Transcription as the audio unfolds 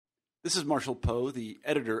This is Marshall Poe, the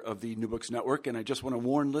editor of the New Books Network, and I just want to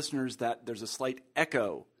warn listeners that there's a slight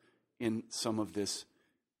echo in some of this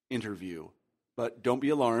interview. But don't be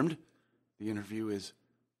alarmed. The interview is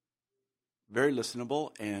very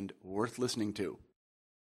listenable and worth listening to.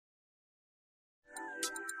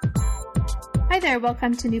 Hi there,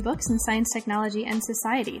 welcome to New Books in Science, Technology, and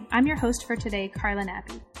Society. I'm your host for today, Carla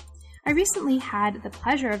Nappi. I recently had the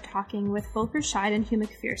pleasure of talking with Volker Scheid and Hugh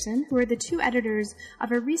McPherson, who are the two editors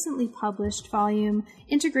of a recently published volume,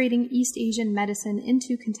 Integrating East Asian Medicine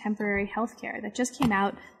into Contemporary Healthcare, that just came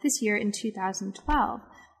out this year in 2012.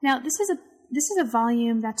 Now, this is a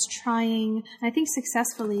volume that's trying, I think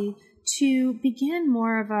successfully, to begin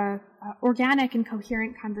more of a organic and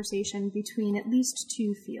coherent conversation between at least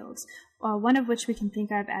two fields, one of which we can think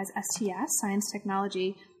of as STS, Science,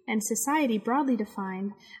 Technology, and Society, broadly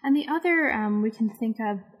defined, and the other we can think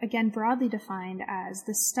of, again, broadly defined as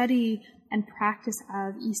the study and practice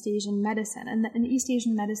of East Asian medicine. And East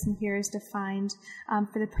Asian medicine here is defined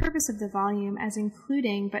for the purpose of the volume as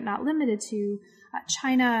including, but not limited to,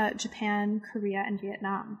 China, Japan, Korea, and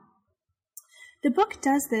Vietnam. The book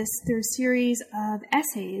does this through a series of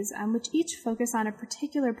essays which each focus on a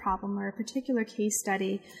particular problem or a particular case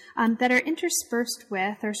study that are interspersed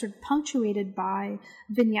with or sort of punctuated by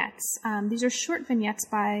vignettes. These are short vignettes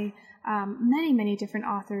by many different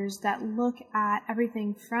authors that look at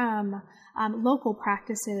everything from local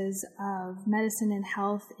practices of medicine and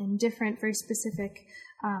health in different, very specific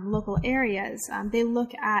local areas. They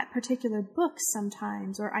look at particular books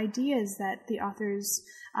sometimes or ideas that the authors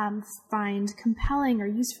find compelling or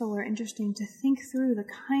useful or interesting to think through the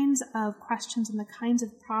kinds of questions and the kinds of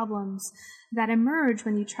problems that emerge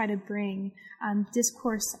when you try to bring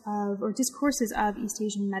discourses of East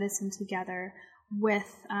Asian medicine together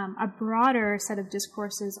with a broader set of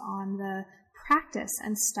discourses on the practice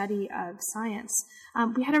and study of science.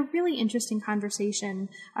 We had a really interesting conversation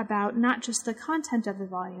about not just the content of the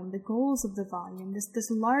volume, the goals of the volume, this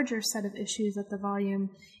larger set of issues that the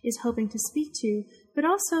volume is hoping to speak to, but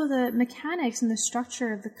also the mechanics and the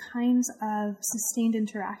structure of the kinds of sustained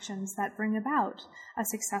interactions that bring about a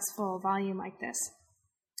successful volume like this.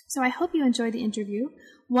 So I hope you enjoyed the interview.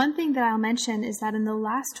 One thing that I'll mention is that in the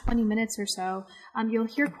last 20 minutes or so, you'll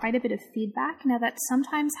hear quite a bit of feedback. Now, that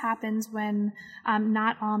sometimes happens when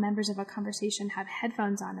not all members of a conversation have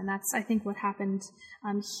headphones on, and that's, I think, what happened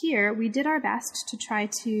here. We did our best to try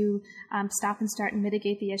to stop and start and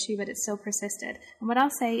mitigate the issue, but it still persisted. And what I'll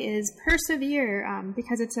say is persevere,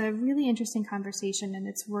 because it's a really interesting conversation and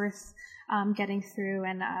it's worth getting through,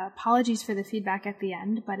 and apologies for the feedback at the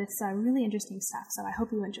end, but it's really interesting stuff, so I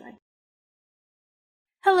hope you enjoy.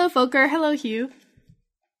 Hello, Volker. Hello, Hugh.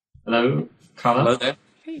 Hello, Carla. Hello there.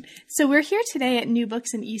 Great. So we're here today at New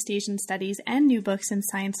Books in East Asian Studies and New Books in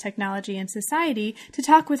Science, Technology, and Society to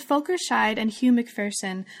talk with Volker Scheid and Hugh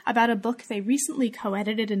McPherson about a book they recently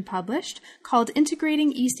co-edited and published called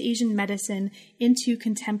Integrating East Asian Medicine into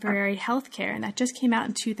Contemporary Healthcare, and that just came out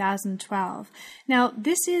in 2012. Now,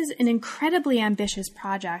 this is an incredibly ambitious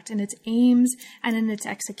project in its aims and in its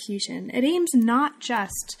execution. It aims not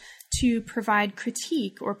just to provide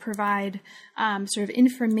critique or provide sort of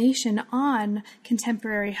information on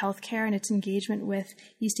contemporary healthcare and its engagement with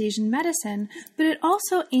East Asian medicine, but it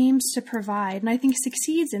also aims to provide, and I think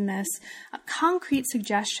succeeds in this, concrete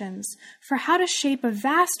suggestions for how to shape a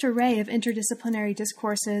vast array of interdisciplinary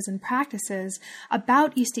discourses and practices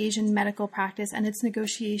about East Asian medical practice and its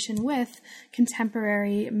negotiation with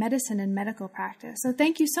contemporary medicine and medical practice. So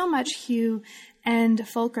thank you so much, Hugh and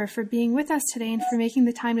Volker, for being with us today and for making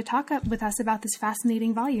the time to talk with us about this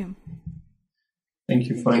fascinating volume. Thank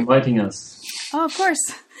you for inviting us. Oh, of course.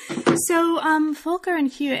 So Volker and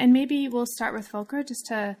Hugh, and maybe we'll start with Volker just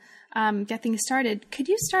to get things started. Could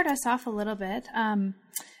you start us off a little bit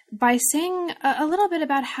by saying a little bit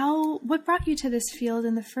about what brought you to this field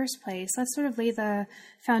in the first place? Let's sort of lay the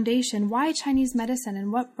foundation. Why Chinese medicine,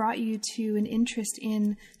 and what brought you to an interest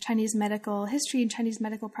in Chinese medical history and Chinese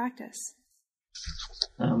medical practice?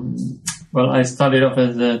 Well, I started off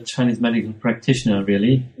as a Chinese medical practitioner,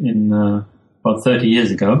 really, in about 30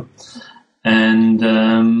 years ago. And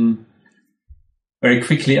very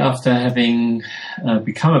quickly after having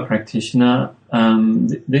become a practitioner,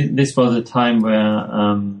 this was a time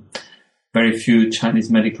where very few Chinese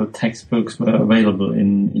medical textbooks were available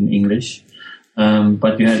in English.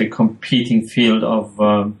 But you had a competing field of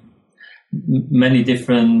many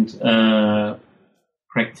different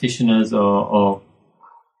practitioners or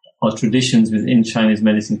traditions within Chinese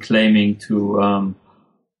medicine claiming to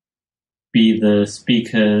be the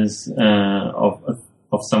speakers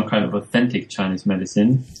of some kind of authentic Chinese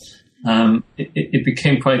medicine. it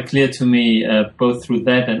became quite clear to me, both through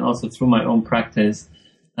that and also through my own practice,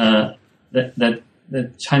 that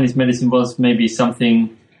Chinese medicine was maybe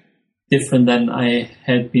something different than I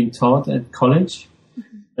had been taught at college.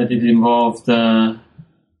 Mm-hmm. That it involved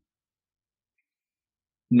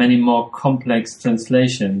many more complex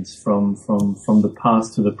translations from the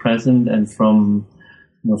past to the present, and from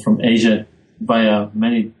Asia via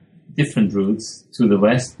many different routes to the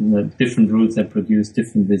West, and the different routes that produce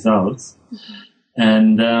different results.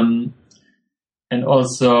 Mm-hmm. And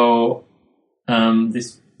also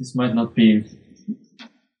this might not be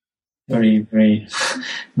very, very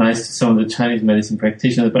nice to some of the Chinese medicine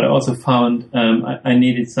practitioners, but I also found I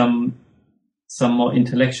needed some more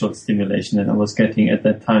intellectual stimulation than I was getting at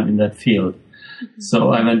that time in that field. Mm-hmm.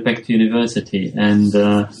 So I went back to university, and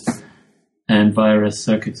via a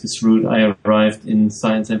circuitous route, I arrived in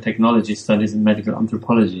science and technology studies in medical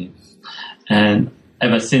anthropology. And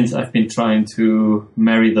ever since, I've been trying to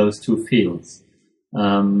marry those two fields,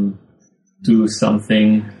 do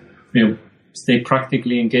something, stay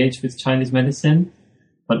practically engaged with Chinese medicine.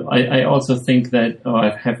 But I also think that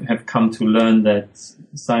I have come to learn that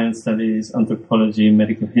science studies, anthropology,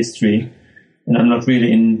 medical history, and I'm not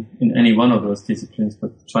really in any one of those disciplines,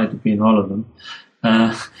 but try to be in all of them,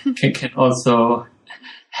 can also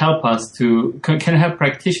help us can help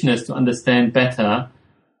practitioners to understand better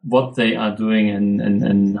what they are doing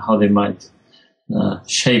and how they might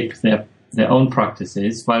shape their own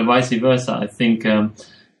practices, while vice versa, I think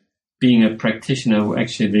being a practitioner who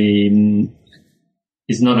actually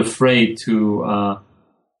is not afraid to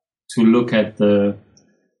look at the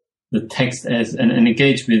text as and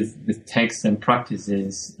engage with text and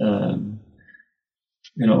practices,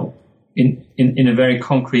 in a very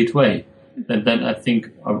concrete way. That I think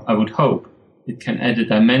I would hope it can add a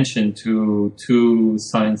dimension to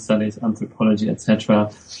science studies, anthropology, etc.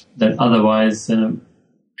 that otherwise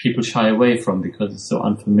people shy away from because it's so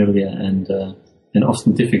unfamiliar and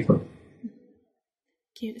often difficult.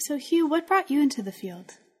 So, Hugh, what brought you into the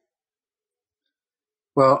field?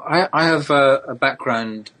 Well, I have a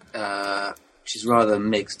background which is rather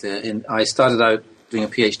mixed. I started out doing a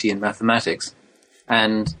PhD in mathematics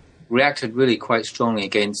and reacted really quite strongly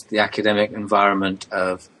against the academic environment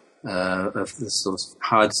of the sort of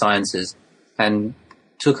hard sciences, and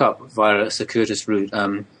took up via a circuitous route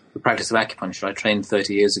the practice of acupuncture. I trained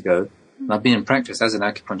 30 years ago, and I've been in practice as an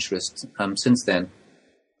acupuncturist since then.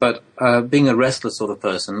 But being a restless sort of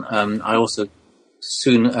person, I also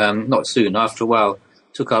after a while,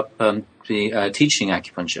 took up teaching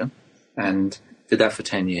acupuncture and did that for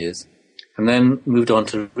 10 years. And then moved on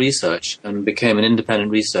to research and became an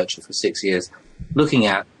independent researcher for 6 years, looking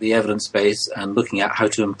at the evidence base and looking at how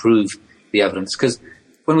to improve the evidence. Because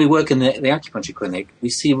when we work in the acupuncture clinic, we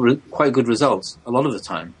see quite good results a lot of the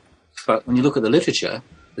time. But when you look at the literature,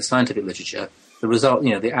 the scientific literature, the result,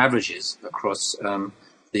 the averages across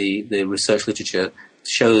the research literature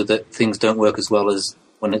show that things don't work as well as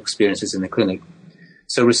one experiences in the clinic.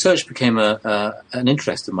 So research became an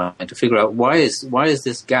interest of mine to figure out why is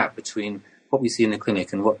this gap between what we see in the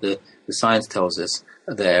clinic and what the science tells us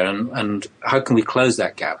there, and how can we close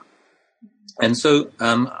that gap? And so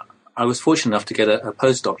I was fortunate enough to get a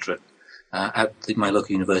postdoctorate at my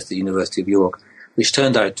local university, University of York, which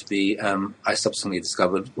turned out to be, I subsequently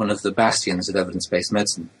discovered, one of the bastions of evidence-based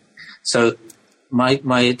medicine. So my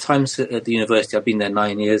time at the university, I've been there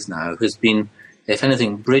 9 years now, has been, if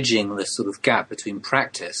anything, bridging this sort of gap between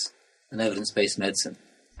practice and evidence-based medicine,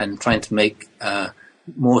 and trying to make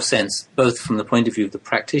more sense, both from the point of view of the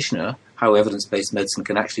practitioner, how evidence-based medicine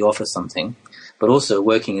can actually offer something, but also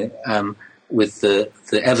working with the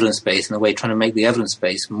evidence base in a way, trying to make the evidence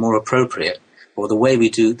base more appropriate, or the way we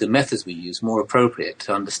do, the methods we use, more appropriate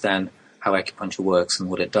to understand how acupuncture works and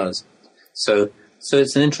what it does. So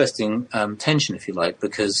it's an interesting tension, if you like,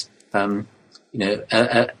 because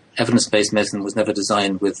evidence-based medicine was never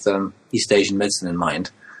designed with East Asian medicine in mind,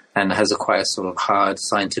 and has quite a sort of hard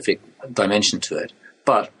scientific dimension to it.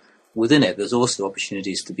 But within it, there's also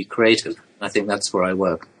opportunities to be creative. I think that's where I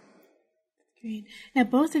work. Great. Now,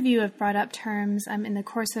 both of you have brought up terms in the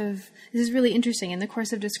course of, this is really interesting, in the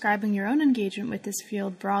course of describing your own engagement with this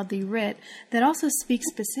field broadly writ, that also speaks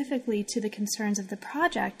specifically to the concerns of the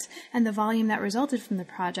project and the volume that resulted from the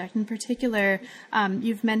project. In particular,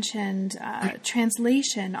 you've mentioned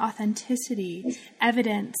translation, authenticity,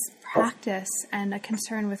 evidence, practice, and a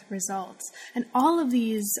concern with results. And all of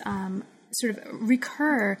these sort of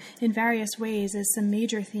recur in various ways as some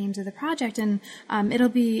major themes of the project, and it'll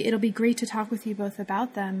be great to talk with you both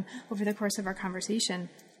about them over the course of our conversation.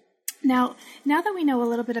 Now that we know a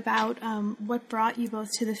little bit about what brought you both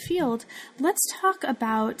to the field, let's talk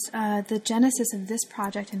about the genesis of this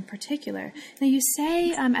project in particular. Now, you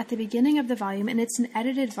say at the beginning of the volume, and it's an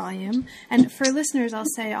edited volume, and for listeners, I'll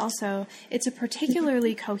say also, it's a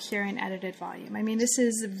particularly coherent edited volume. I mean, this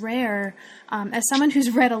is rare. As someone who's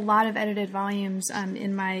read a lot of edited volumes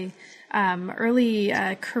in my early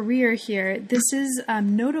career here, this is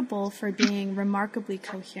notable for being remarkably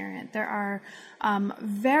coherent. There are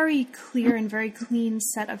very clear and very clean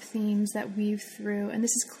set of themes that weave through, and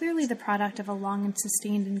this is clearly the product of a long and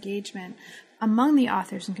sustained engagement among the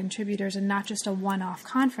authors and contributors, and not just a one-off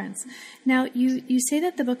conference. Now, you say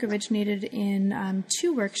that the book originated in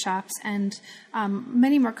 2 workshops and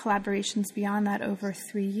many more collaborations beyond that over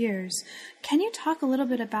 3 years. Can you talk a little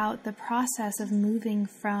bit about the process of moving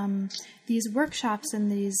from these workshops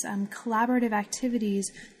and these collaborative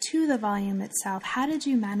activities to the volume itself? How did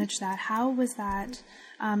you manage that? How was that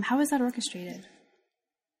orchestrated?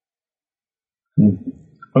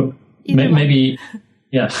 Maybe.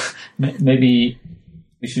 Yeah, maybe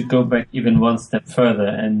we should go back even one step further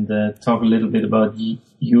and talk a little bit about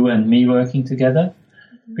you and me working together,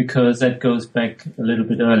 because that goes back a little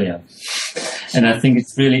bit earlier. And I think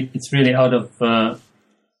it's really out of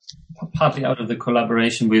partly out of the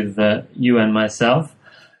collaboration with you and myself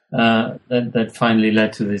that finally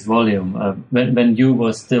led to this volume. When you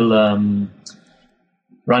was still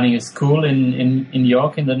running a school in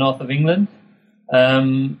York in the north of England.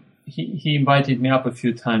 He invited me up a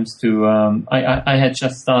few times to. I had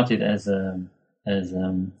just started as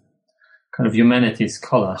kind of humanities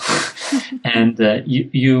scholar, and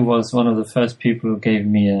you was one of the first people who gave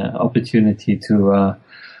me an opportunity to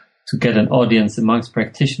get an audience amongst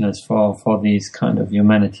practitioners for these kind of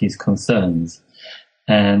humanities concerns,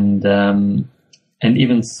 and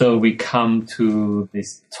even so, we come to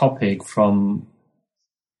this topic from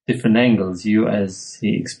different angles. You, as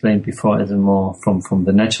he explained before, as a more from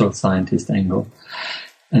the natural scientist angle,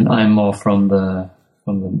 and I'm more from the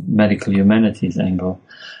medical humanities angle.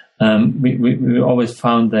 We always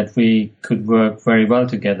found that we could work very well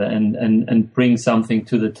together and bring something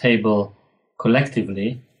to the table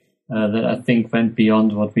collectively that I think went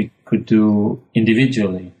beyond what we could do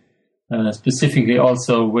individually. Specifically,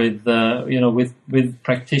 also with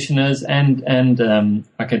practitioners and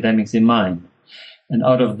academics in mind. And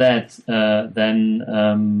out of that, then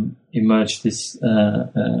emerged this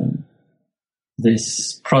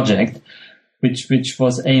this project, which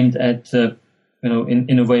was aimed at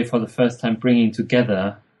in a way for the first time bringing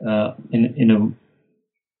together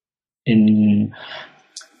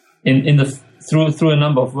through a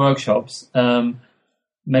number of workshops,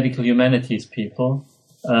 medical humanities people,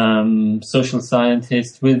 social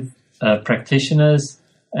scientists with practitioners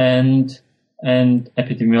and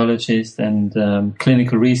epidemiologists and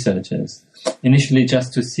clinical researchers. Initially,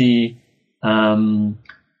 just to see,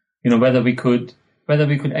 whether we could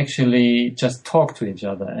actually just talk to each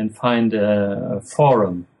other and find a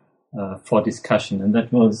forum for discussion. And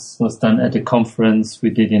that was done at a conference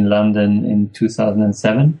we did in London in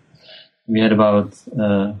 2007. We had about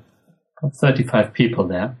 35 people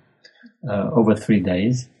there over 3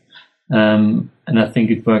 days, and I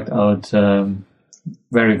think it worked out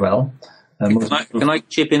very well. Can I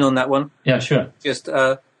chip in on that one? Yeah, sure. Just,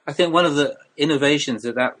 I think one of the innovations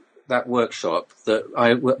at that workshop that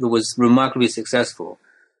was remarkably successful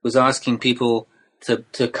was asking people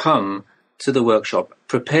to come to the workshop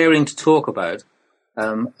preparing to talk about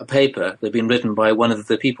a paper that had been written by one of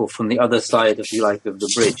the people from the other side, if you like, of the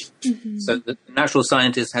bridge. Mm-hmm. So the natural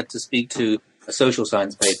scientist had to speak to a social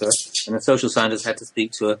science paper, and the social scientist had to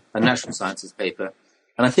speak to a natural sciences paper.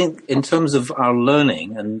 And I think in terms of our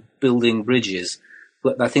learning and building bridges,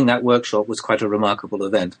 I think that workshop was quite a remarkable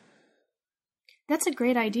event. That's a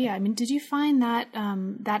great idea. I mean, did you find that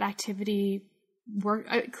that activity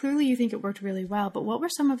worked? Clearly, you think it worked really well, but what were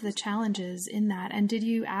some of the challenges in that? And did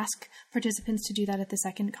you ask participants to do that at the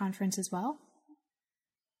second conference as well?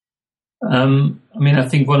 I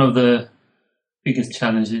think one of the biggest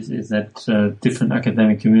challenges is that different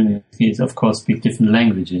academic communities, of course, speak different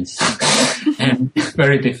languages and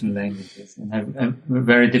very different languages and have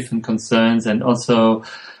very different concerns, and also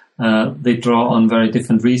they draw on very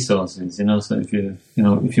different resources. So if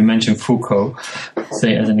you mention Foucault,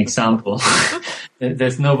 say as an example,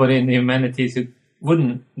 there's nobody in the humanities who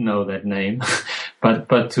wouldn't know that name,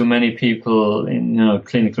 but to many people in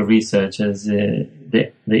clinical researchers,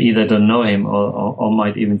 they either don't know him or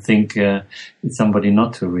might even think it's somebody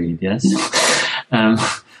not to read. Yes,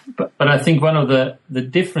 but I think one of the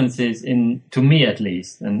differences to me at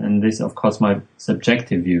least, and this of course my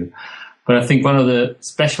subjective view, but I think one of the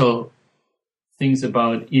special things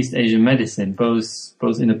about East Asian medicine,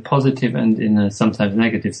 both in a positive and in a sometimes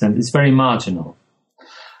negative sense, is very marginal.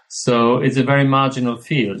 So it's a very marginal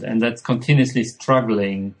field, and that's continuously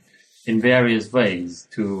struggling in various ways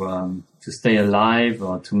to stay alive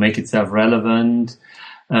or to make itself relevant,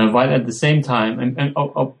 while at the same time,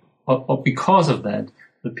 or because of that,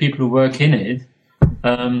 the people who work in it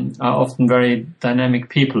are often very dynamic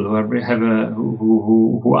people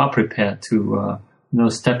who are prepared to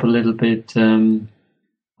step a little bit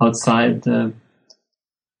outside the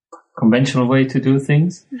conventional way to do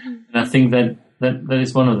things. Mm-hmm. And I think that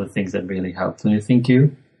is one of the things that really helped. Don't you think,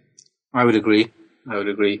 you? I would agree.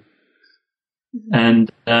 And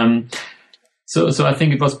so I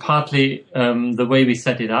think it was partly the way we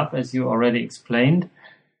set it up, as you already explained,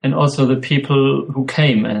 and also the people who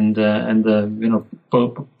came and the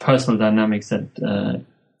personal dynamics that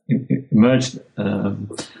emerged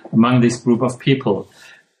among this group of people,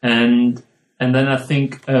 and then I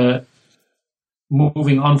think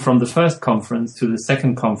moving on from the first conference to the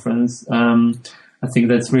second conference, I think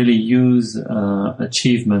that's really Yu's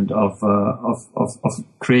achievement of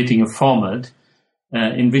creating a format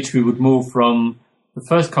in which we would move from the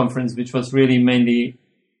first conference, which was really mainly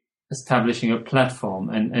establishing a platform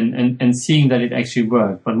and seeing that it actually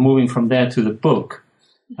worked, but moving from there to the book.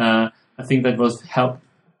 I think that was helped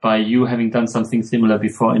by you having done something similar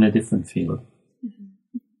before in a different field.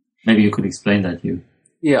 Mm-hmm. Maybe you could explain that, Yu.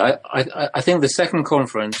 Yeah, I think the second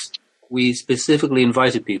conference, we specifically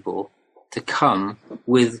invited people to come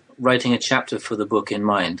with writing a chapter for the book in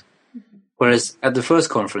mind. Mm-hmm. Whereas at the first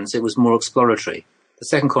conference, it was more exploratory. The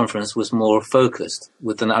second conference was more focused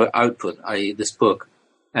with an output, i.e. this book.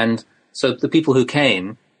 And so the people who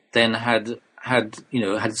came then had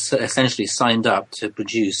essentially signed up to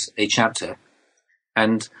produce a chapter.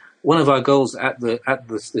 And one of our goals at the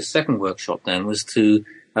second workshop then was to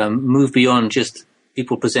move beyond just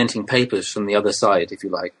people presenting papers from the other side, if you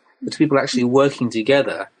like, but to people actually working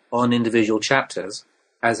together on individual chapters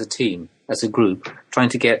as a team, as a group, trying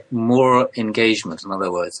to get more engagement, in other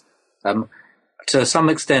words. To some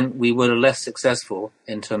extent, we were less successful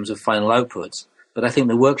in terms of final outputs, but I think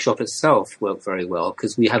the workshop itself worked very well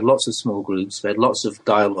because we had lots of small groups, we had lots of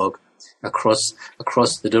dialogue across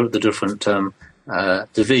the different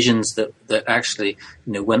divisions that actually,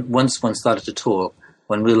 once one started to talk,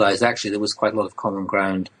 one realized actually there was quite a lot of common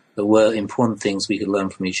ground. There were important things we could learn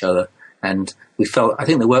from each other. And I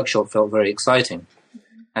think the workshop felt very exciting.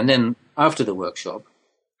 And then after the workshop,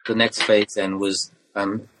 the next phase then was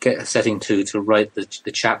setting to write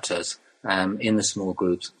the chapters in the small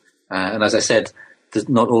groups. And as I said,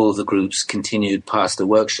 not all of the groups continued past the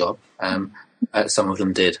workshop. Some of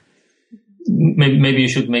them did. Maybe you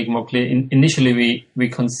should make more clear. Initially, we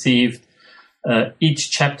conceived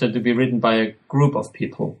each chapter to be written by a group of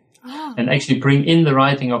people, and actually bring in the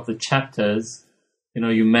writing of the chapters,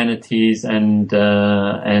 humanities and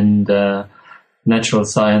natural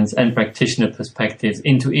science and practitioner perspectives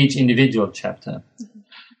into each individual chapter. Mm-hmm.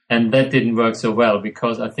 And that didn't work so well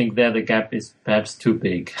because I think there the gap is perhaps too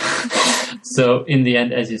big. So in the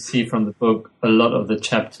end, as you see from the book, a lot of the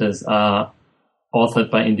chapters are authored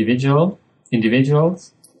by individuals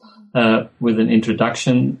with an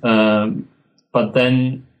introduction. But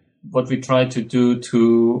then what we try to do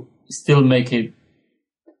to still make it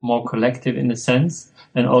more collective in a sense,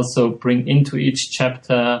 and also bring into each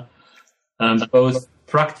chapter both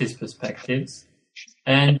practice perspectives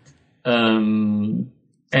and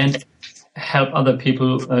help other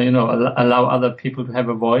people, allow other people to have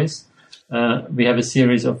a voice. We have a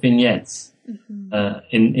series of vignettes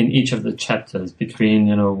in each of the chapters between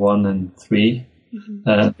 1 and 3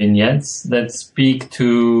 vignettes that speak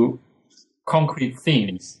to concrete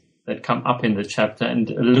themes that come up in the chapter and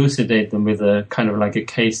elucidate them with a kind of like a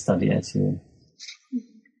case study, as you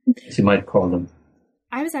might call them.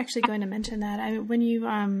 I was actually going to mention that. When you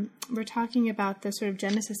were talking about the sort of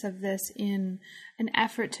genesis of this in an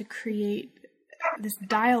effort to create this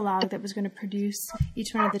dialogue that was going to produce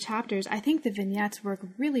each one of the chapters, I think the vignettes work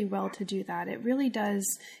really well to do that. It really does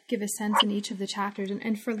give a sense in each of the chapters.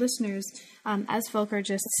 And for listeners, as Volker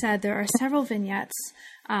just said, there are several vignettes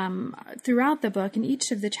throughout the book, and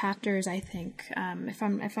each of the chapters, I think, if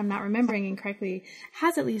I'm not remembering incorrectly,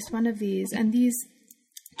 has at least one of these. And these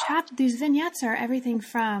these vignettes are everything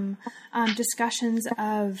from discussions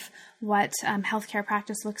of what healthcare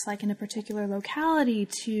practice looks like in a particular locality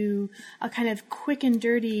to a kind of quick and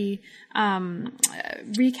dirty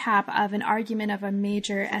recap of an argument of a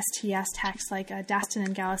major STS text like Daston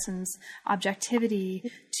and Gallison's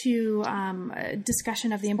Objectivity, to a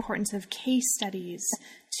discussion of the importance of case studies,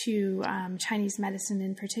 to Chinese medicine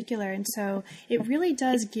in particular. And so it really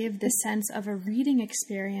does give the sense of a reading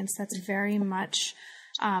experience that's very much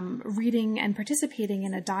reading and participating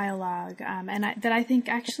in a dialogue, that I think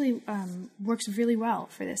actually works really well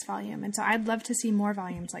for this volume. And so I'd love to see more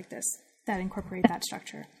volumes like this that incorporate that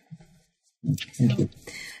structure. Thank you.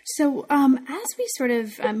 So as we sort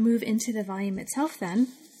of move into the volume itself then,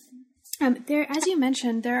 there, as you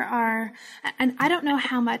mentioned, there are, and I don't know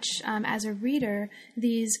how much as a reader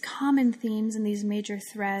these common themes and these major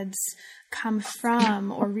threads come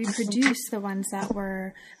from or reproduce the ones that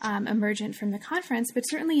were emergent from the conference, but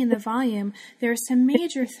certainly in the volume, there are some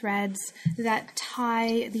major threads that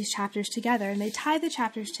tie these chapters together, and they tie the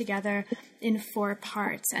chapters together in 4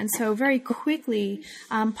 parts. And so very quickly,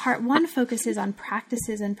 part 1 focuses on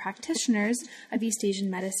practices and practitioners of East Asian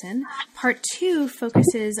medicine. Part 2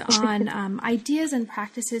 focuses on ideas and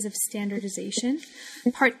practices of standardization.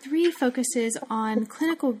 Part 3 focuses on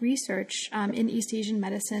clinical research in East Asian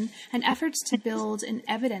medicine and efforts to build an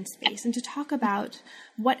evidence base and to talk about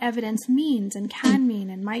what evidence means and can mean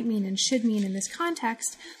and might mean and should mean in this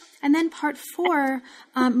context. And then part 4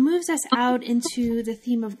 moves us out into the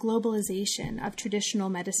theme of globalization of traditional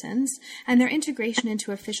medicines and their integration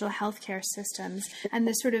into official healthcare systems and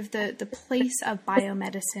the sort of the place of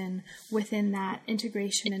biomedicine within that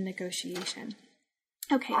integration and negotiation.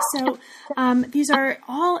 Okay, so these are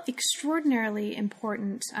all extraordinarily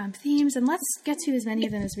important themes, and let's get to as many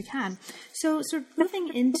of them as we can. So sort of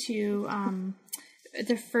moving into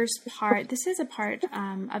the first part, this is a part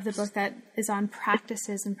of the book that is on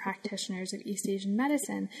practices and practitioners of East Asian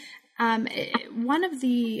medicine. One of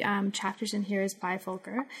the chapters in here is by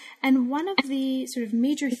Volker, and one of the sort of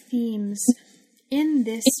major themes in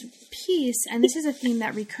this piece, and this is a theme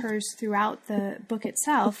that recurs throughout the book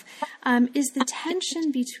itself, is the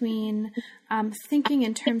tension between thinking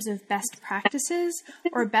in terms of best practices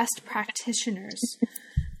or best practitioners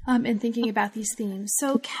in thinking about these themes.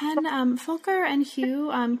 So can Volker and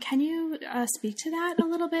Hugh, can you speak to that a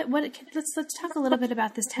little bit? Let's talk a little bit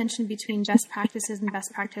about this tension between best practices and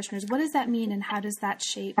best practitioners. What does that mean, and how does that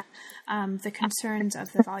shape the concerns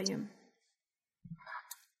of the volume?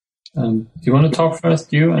 Do you want to talk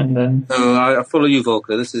first, you, and then? No, I follow you,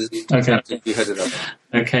 Volker. This is okay. You headed up.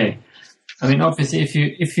 Okay. I mean, obviously,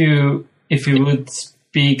 if you would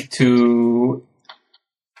speak to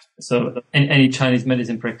any Chinese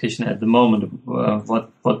medicine practitioner at the moment,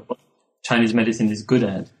 what Chinese medicine is good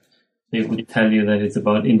at, they would tell you that it's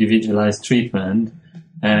about individualized treatment,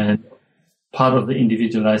 and part of the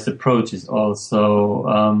individualized approach is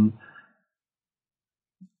also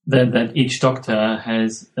that each doctor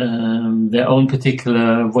has their own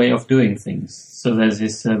particular way of doing things. So there's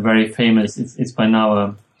this very famous, it's by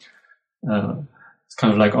now it's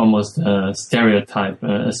kind of like almost a stereotype,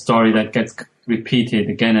 a story that gets repeated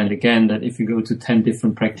again and again, that if you go to 10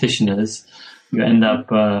 different practitioners, you end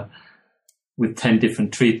up with 10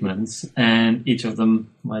 different treatments, and each of them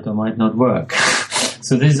might or might not work.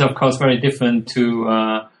 So this is, of course, very different to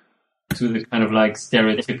the kind of like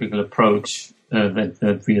stereotypical approach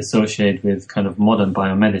that we associate with kind of modern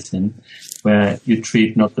biomedicine, where you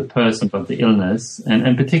treat not the person but the illness, and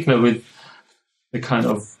in particular with the kind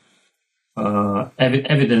of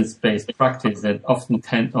evidence-based practice that often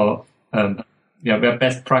where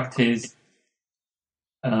best practice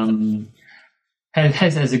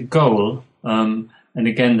has as a goal, and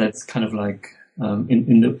again that's kind of like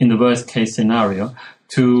in the worst case scenario,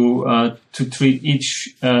 to treat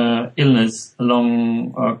each illness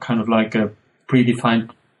along kind of like a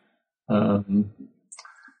predefined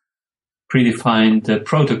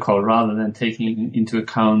protocol, rather than taking into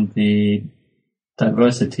account the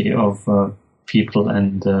diversity of people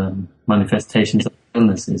and manifestations of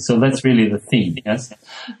illnesses. So that's really the theme, yes?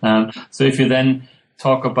 So if you then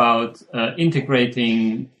talk about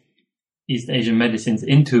integrating East Asian medicines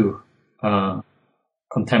into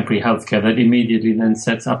contemporary healthcare, that immediately then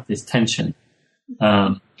sets up this tension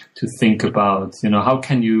to think about, how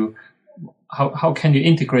can you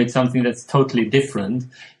integrate something that's totally different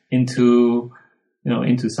into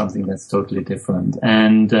something that's totally different.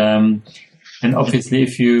 And obviously,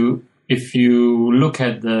 if you look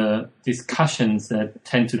at the discussions that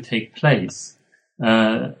tend to take place,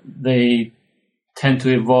 they tend to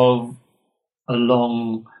evolve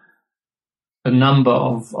along a number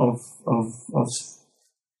of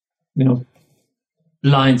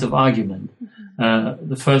lines of argument.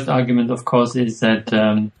 The first argument, of course, is that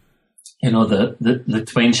the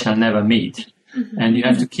twain shall never meet, and you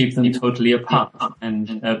have to keep them totally apart.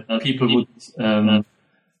 And people would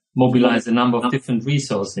mobilize a number of different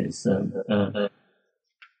resources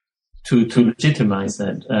to legitimize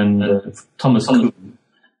that. And Thomas Kuhn,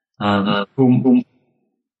 whom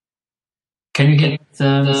can you hear?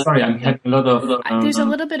 Sorry, I'm having a lot of. There's a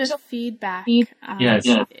little bit of feedback. Yes.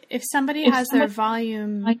 If somebody has their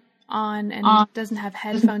volume on and doesn't have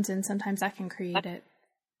headphones in, sometimes that can create it.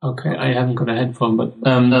 Okay, I haven't got a headphone, but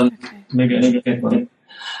maybe I should get one.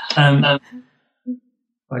 I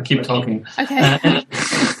keep talking. Okay.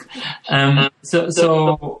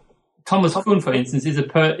 So Thomas Kuhn, for instance, is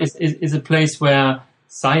a place where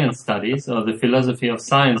science studies, or the philosophy of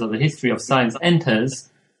science, or the history of science enters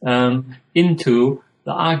into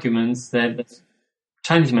the arguments that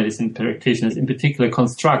Chinese medicine practitioners in particular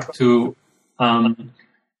construct to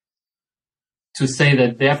say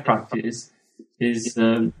that their practice is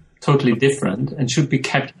totally different and should be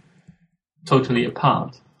kept totally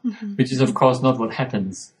apart, which is of course not what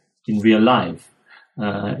happens in real life.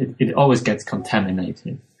 It always gets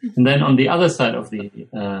contaminated. And then on the other side of the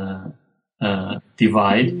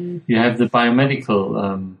divide, you have the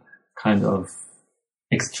biomedical kind of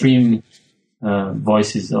extreme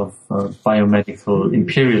voices of biomedical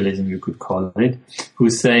imperialism, you could call it, who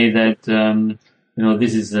say that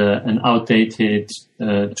this is an outdated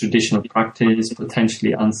traditional practice,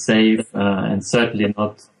 potentially unsafe, and certainly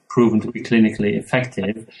not proven to be clinically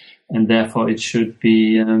effective, and therefore it should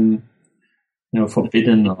be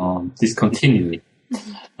forbidden or discontinued.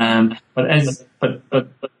 But as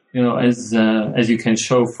you can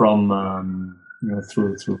show from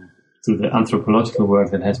through the anthropological work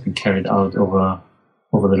that has been carried out over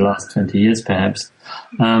the last 20 years, perhaps,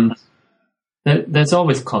 there's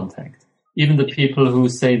always contact. Even the people who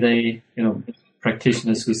say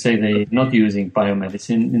practitioners who say they're not using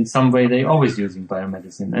biomedicine, in some way they're always using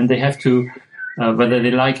biomedicine, and they have to, whether they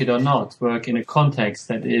like it or not, work in a context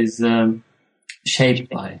that is shaped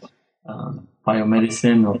by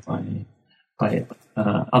biomedicine or by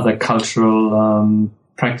other cultural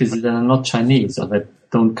practices that are not Chinese or that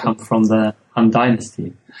don't come from the Han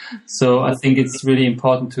Dynasty. So I think it's really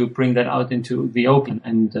important to bring that out into the open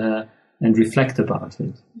and reflect about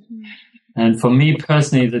it. And for me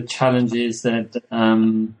personally, the challenge is that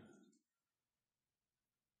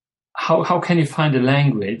how can you find a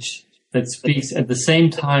language that speaks at the same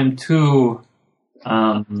time to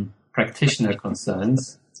practitioner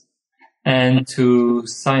concerns and to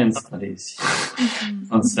science studies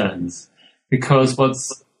concerns? Because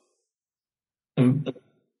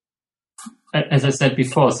as I said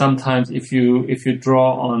before, sometimes if you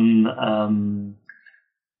draw on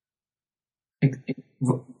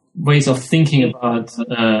ways of thinking about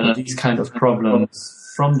these kind of problems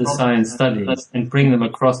from the science studies and bring them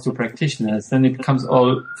across to practitioners, then it becomes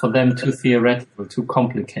all for them too theoretical, too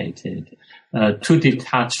complicated, too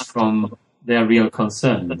detached from their real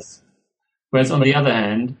concerns. Whereas on the other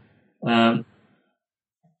hand,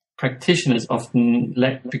 practitioners often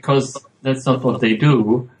lack, because that's not what they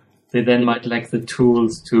do, they then might lack the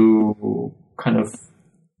tools to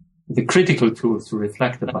the critical tools to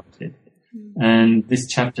reflect about it. And this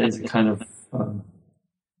chapter is a kind of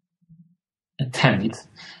attempt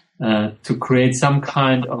to create some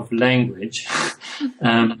kind of language,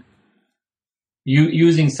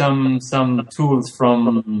 using some tools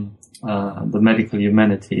from the medical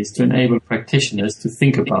humanities to enable practitioners to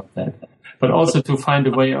think about that, but also to find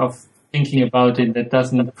a way of thinking about it that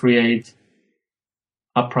doesn't create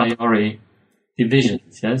a priori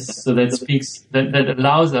divisions. Yes, so that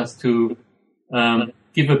allows us to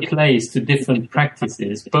give a place to different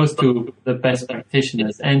practices, both to the best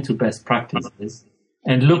practitioners and to best practices,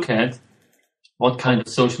 and look at what kind of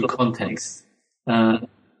social contexts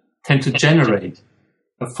tend to generate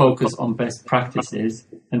a focus on best practices,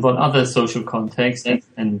 and what other social contexts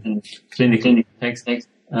and clinical contexts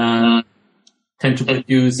tend to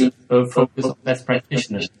produce a focus on best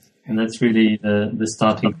practitioners. And that's really the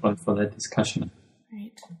starting point for that discussion.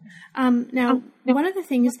 Right. Now, one of the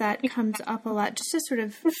things that comes up a lot, just to sort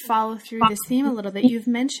of follow through this theme a little bit, you've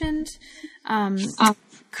mentioned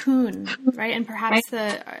Kuhn, right? And perhaps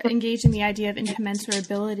engage in the idea of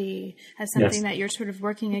incommensurability as something that you're sort of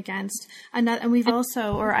working against. And we've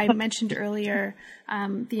also, or I mentioned earlier,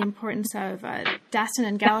 the importance of Daston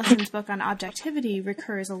and Gallison's book on objectivity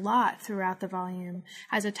recurs a lot throughout the volume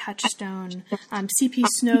as a touchstone. C.P.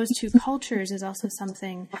 Snow's Two Cultures is also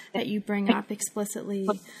something that you bring up explicitly,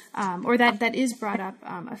 or that is brought up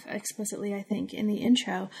explicitly, I think, in the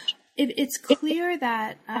intro. it's clear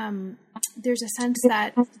that there's a sense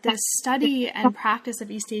that the study and practice of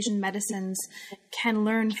East Asian medicines can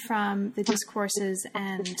learn from the discourses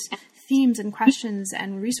and themes and questions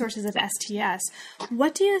and resources of STS.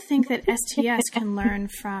 What do you think that STS can learn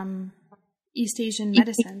from East Asian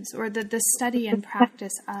medicines, or the study and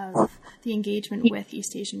practice of the engagement with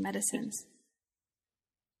East Asian medicines?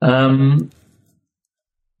 I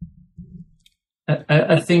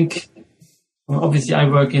think, well, obviously I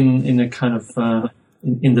work in a kind of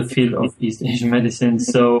in the field of East Asian medicine.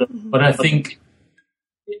 So what I think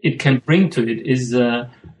it can bring to it is an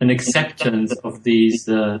acceptance of these.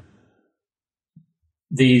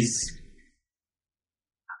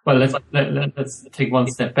 Well, let's take one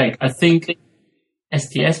step back. I think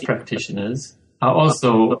STS practitioners are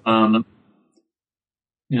also,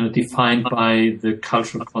 defined by the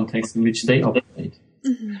cultural context in which they operate.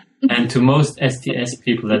 Mm-hmm. And to most STS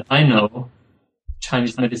people that I know,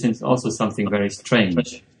 Chinese medicine is also something very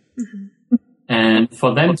strange. Mm-hmm. And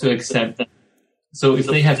for them to accept, so if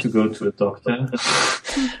they have to go to a doctor,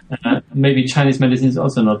 maybe Chinese medicine is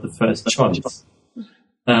also not the first choice.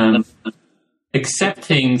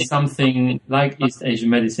 Accepting something like East Asian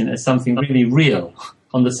medicine as something really real,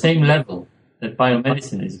 on the same level that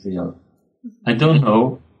biomedicine is real, I don't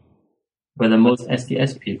know whether most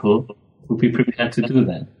STS people would be prepared to do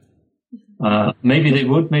that. Maybe they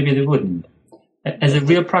would, maybe they wouldn't. As a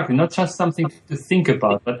real practice, not just something to think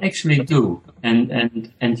about, but actually do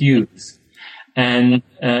and use. And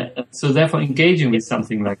so therefore engaging with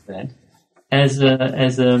something like that as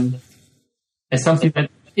something that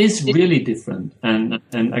is really different, and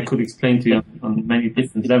I could explain to you on many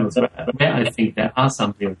different levels where I think there are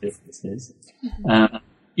some real differences,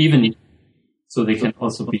 even so they can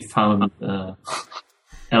also be found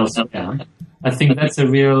elsewhere. I think that's a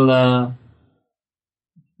real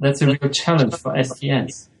challenge for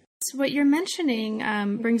STS. So what you're mentioning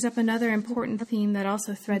brings up another important theme that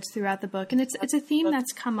also threads throughout the book, and it's a theme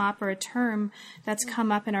that's come up, or a term that's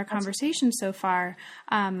come up in our conversation so far,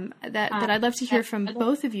 that I'd love to hear from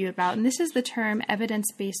both of you about, and this is the term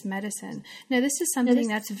evidence-based medicine. Now, this is something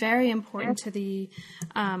that's very important to the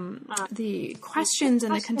questions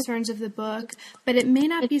and the concerns of the book, but it may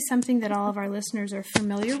not be something that all of our listeners are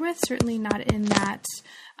familiar with, certainly not in that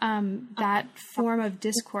form of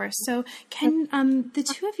discourse. So can the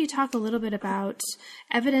two of you talk a little bit about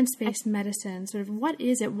evidence-based medicine? Sort of what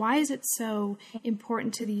is it? Why is it so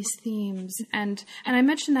important to these themes? And I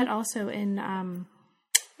mentioned that also in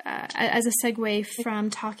as a segue from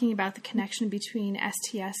talking about the connection between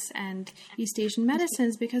STS and East Asian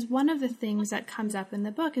medicines, because one of the things that comes up in the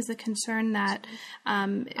book is the concern that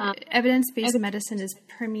evidence-based medicine is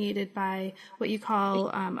permeated by what you call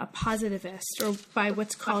a positivist, or by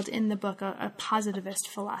what's called in the book a positivist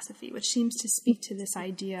philosophy, which seems to speak to this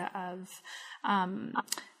idea of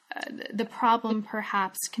the problem,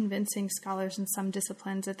 perhaps, convincing scholars in some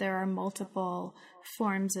disciplines that there are multiple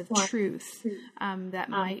forms of truth that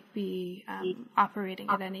might be operating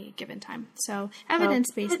at any given time. So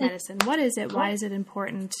evidence-based medicine, what is it? Why is it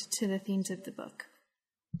important to the themes of the book?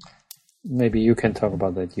 Maybe you can talk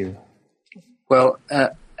about that, you. Well,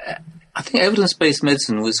 I think evidence-based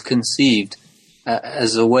medicine was conceived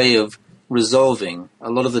as a way of resolving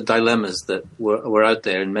a lot of the dilemmas that were out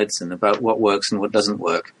there in medicine about what works and what doesn't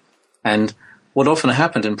work. And what often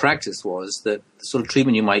happened in practice was that the sort of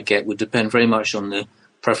treatment you might get would depend very much on the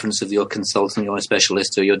preference of your consultant, your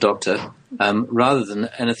specialist, or your doctor, rather than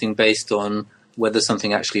anything based on whether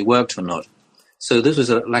something actually worked or not. So this was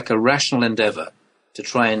like a rational endeavor to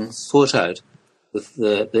try and sort out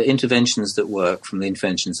the interventions that work from the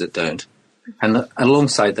interventions that don't. And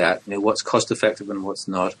alongside that, what's cost effective and what's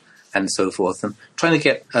not, and so forth. And trying to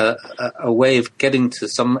get a way of getting to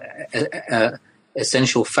some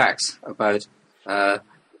essential facts about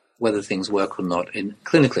whether things work or not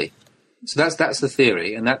clinically. So that's the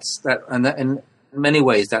theory, and that in many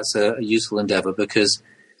ways that's a useful endeavor, because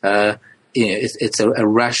it's a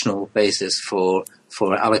rational basis for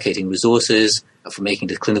allocating resources, for making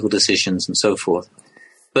the clinical decisions, and so forth.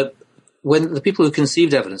 But when the people who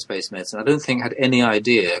conceived evidence-based medicine, I don't think had any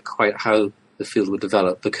idea quite how the field would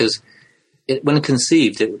develop, because when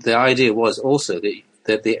conceived, the idea was also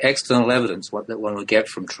that the external evidence that one would get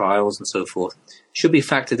from trials and so forth should be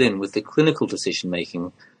factored in with the clinical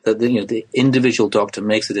decision-making, that the individual doctor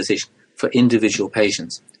makes a decision for individual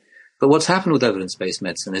patients. But what's happened with evidence-based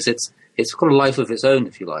medicine is it's got a life of its own,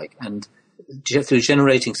 if you like, and through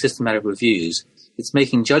generating systematic reviews, it's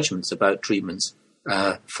making judgments about treatments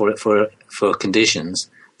for conditions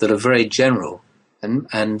that are very general,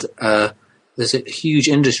 and there's a huge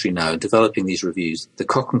industry now developing these reviews. The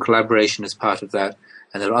Cochrane collaboration is part of that,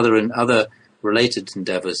 and there are other related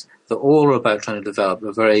endeavors that all are about trying to develop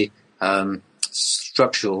a very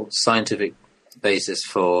structural, scientific basis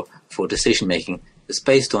for decision making that's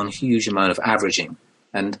based on a huge amount of averaging.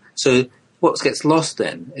 And so what gets lost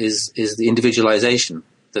then is the individualization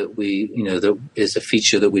that that is a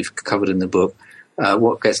feature that we've covered in the book.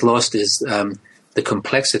 What gets lost is the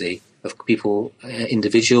complexity of people,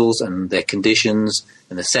 individuals, and their conditions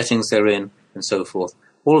and the settings they're in, and so forth.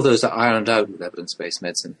 All of those are ironed out with evidence-based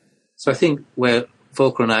medicine. So I think where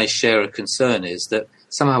Volker and I share a concern is that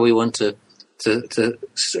somehow we want to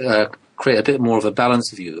create a bit more of a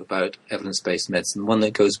balanced view about evidence-based medicine, one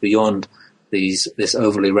that goes beyond this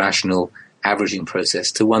overly rational averaging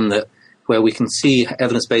process to one where we can see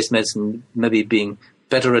evidence-based medicine maybe being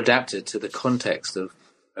better adapted to the context of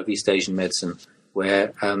East Asian medicine,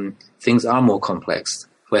 where things are more complex,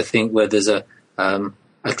 where there's a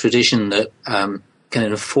tradition that can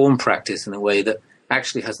inform practice in a way that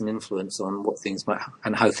actually has an influence on what things might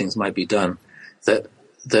and how things might be done, that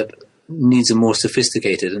needs a more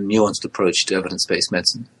sophisticated and nuanced approach to evidence-based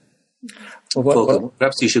medicine. Well,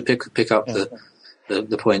 perhaps you should pick up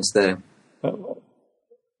the points there.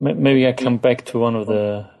 Maybe I come back to one of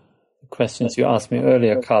the questions you asked me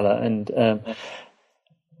earlier, Carla, and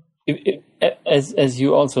as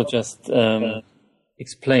you also just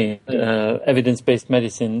explained, evidence-based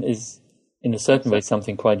medicine is in a certain way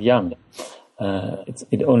something quite young.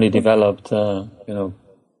 It only developed,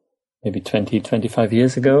 maybe 20, 25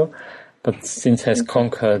 years ago, but since has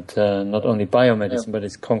conquered not only biomedicine, but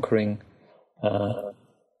it's conquering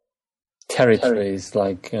territories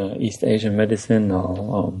like East Asian medicine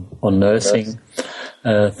or nursing,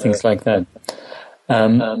 things like that.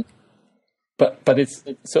 But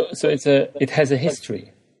it has a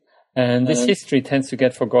history, and this history tends to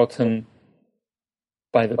get forgotten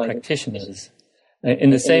by the practitioners.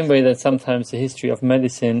 In the same way that sometimes the history of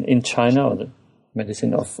medicine in China or the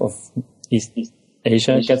medicine of East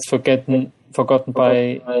Asia gets forgotten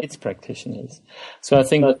by its practitioners. So I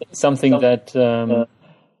think something that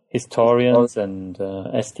historians and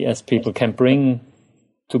STS people can bring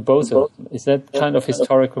to both of them is that kind of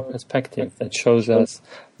historical perspective that shows us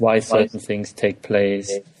why certain things take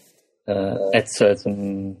place at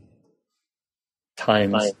certain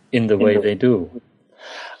times in the way they do.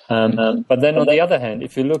 But then on the other hand,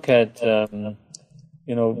 if you look at some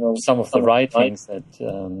of the writings that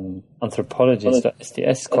anthropologists or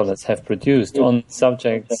STS scholars have produced on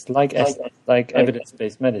subjects like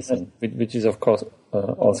evidence-based medicine, which is of course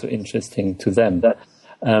also interesting to them,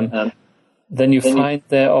 then you find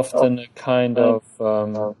there often a kind of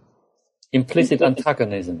implicit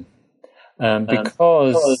antagonism,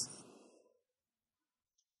 because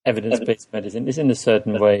evidence-based medicine is in a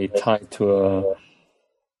certain way tied to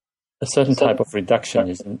a certain type of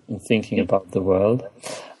reductionism in thinking about the world,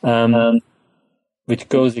 which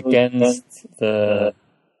goes against the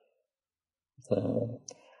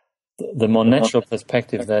more natural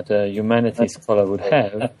perspective that a humanities scholar would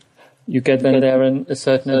have. You get then there a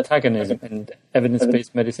certain antagonism, and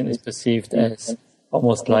evidence-based medicine is perceived as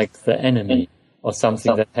almost like the enemy or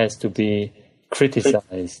something that has to be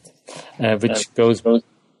criticized, which goes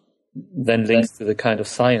then links to the kind of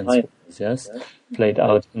science, yes, played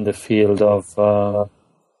out in the field of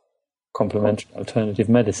complementary alternative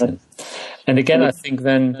medicine. And again, I think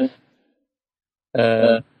then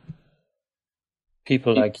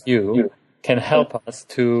people like you can help us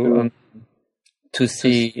to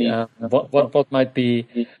see what might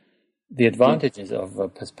be the advantages of a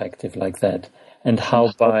perspective like that, and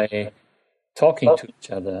how by talking to each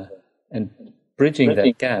other and bridging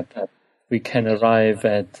that gap, we can arrive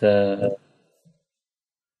at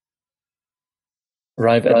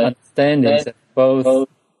understandings that both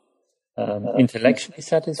intellectually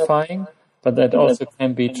satisfying, but that also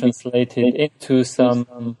can be translated into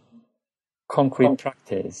some concrete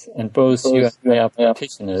practice. And both you and I are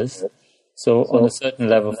practitioners, so on a certain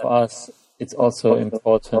level for us, it's also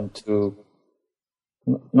important to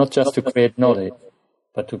not just to create knowledge,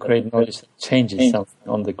 but to create knowledge that changes something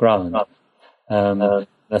on the ground.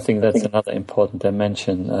 I think that's another important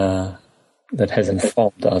dimension that has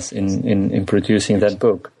informed us in producing that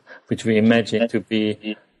book, which we imagine to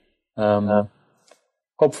be,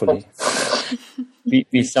 hopefully,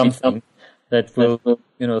 be something that will,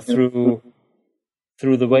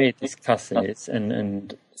 through the way it discusses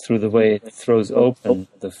and through the way it throws open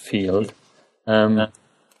the field, will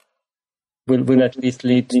at least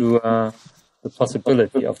lead to the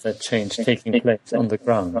possibility of that change taking place on the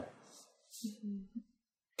ground.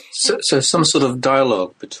 So some sort of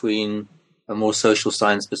dialogue between a more social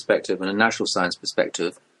science perspective and a natural science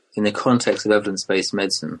perspective in the context of evidence-based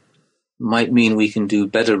medicine might mean we can do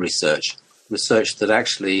better research that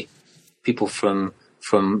actually people from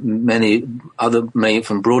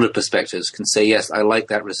broader perspectives can say, yes, I like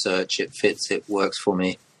that research, it fits, it works for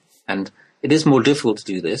me. And it is more difficult to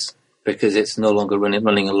do this because it's no longer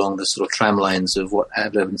running along the sort of tram lines of what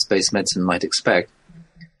evidence-based medicine might expect.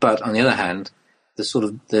 But on the other hand,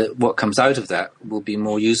 what comes out of that will be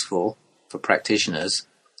more useful for practitioners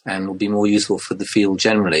and will be more useful for the field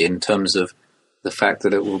generally in terms of the fact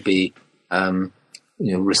that it will be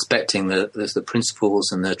respecting the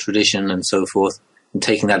principles and the tradition and so forth, and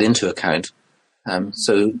taking that into account.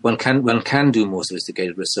 So one can do more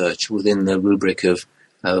sophisticated research within the rubric of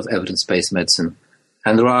evidence-based medicine.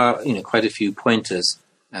 And there are quite a few pointers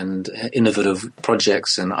and innovative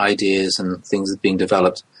projects and ideas and things that are being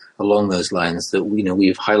developed along those lines that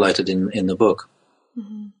we've highlighted in the book.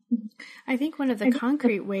 Mm-hmm. I think one of the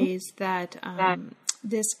concrete ways that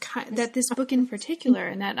this book in particular,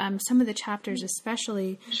 and that some of the chapters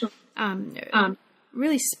especially,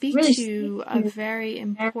 really speak to a very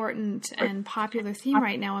important and popular theme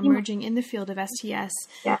right now emerging in the field of STS,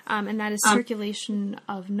 and that is circulation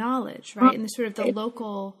of knowledge, right? And the sort of the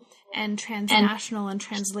local and transnational and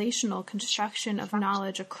translational construction of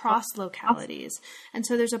knowledge across localities. And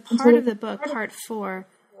so there's a part of the book, part 4,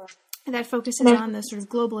 that focuses on the sort of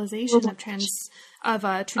globalization of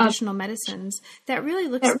traditional medicines that really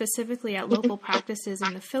looks specifically at local practices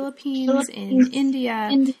in the Philippines, in India,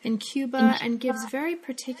 in Cuba, and gives very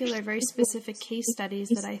particular, very specific case studies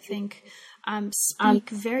that I think speak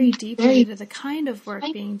very deeply to the kind of work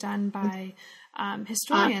being done by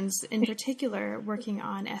historians in particular working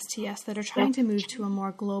on STS that are trying to move to a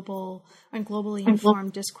more global and globally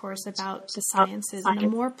informed discourse about the sciences and a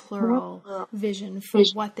more plural vision for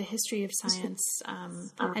what the history of science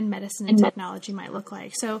and medicine and technology might look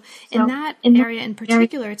like. So in that area in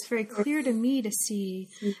particular, it's very clear to me to see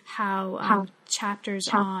how chapters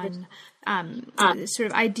on sort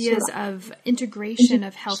of ideas of integration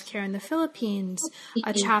of healthcare in the Philippines,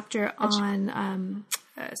 a chapter on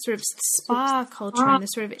sort of spa culture and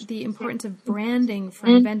the importance of branding for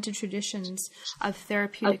invented traditions of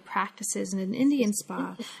therapeutic practices in an Indian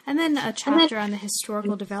spa, and then a chapter on the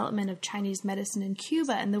historical development of Chinese medicine in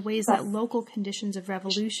Cuba and the ways that local conditions of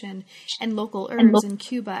revolution and local herbs in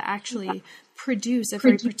Cuba actually produce a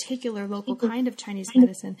very particular local kind of Chinese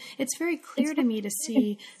medicine. It's very clear to me to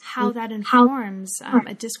see how that informs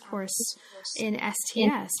a discourse in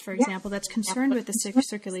STS, for example, that's concerned with the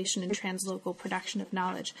circulation and translocal production of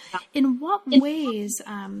knowledge. In what ways,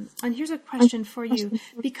 and here's a question for you,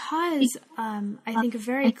 because I think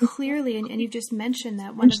very clearly, and you've just mentioned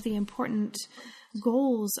that one of the important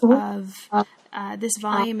goals of this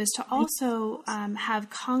volume is to also have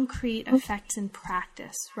concrete effects in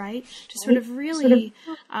practice, right? To sort of really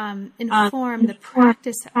inform the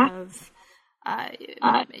practice of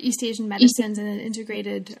East Asian medicines and an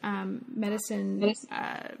integrated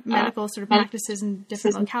medical sort of practices in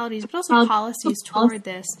different localities, but also policies toward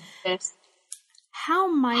this. How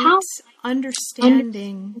might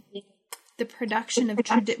understanding the production of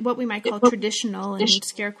what we might call traditional, and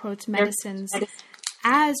scare quotes, medicines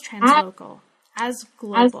as translocal, as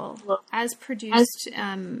global, as produced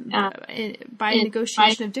by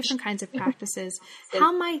negotiation of different kinds of practices,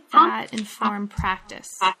 how might that inform practice?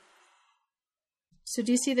 So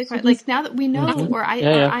do you see the question? Like, now that we know, or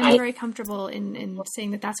I'm very comfortable in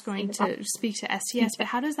saying that that's going to speak to STS, but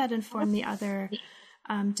how does that inform the other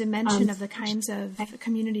dimension of the kinds of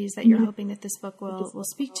communities that you're hoping that this book will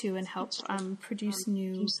speak to and help produce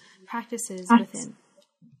new practices within?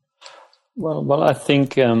 Well, I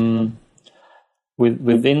think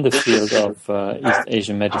within the field of East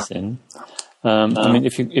Asian medicine, I mean,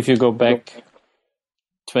 if you go back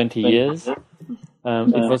 20 years,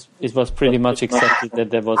 it was pretty much accepted that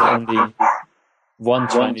there was only one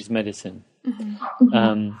Chinese medicine,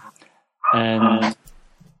 and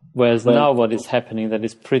whereas now what is happening, that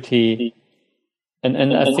is pretty, and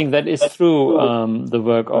I think that is through the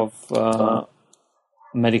work of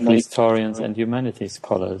medical historians and humanities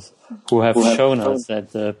scholars who have shown us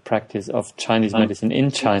that the practice of Chinese medicine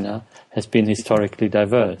in China has been historically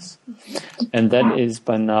diverse. And that is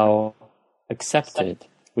by now accepted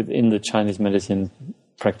within the Chinese medicine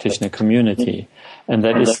practitioner community. And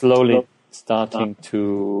that is slowly starting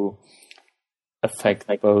to affect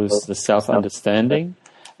both the self-understanding,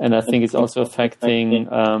 and I think it's also affecting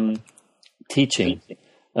teaching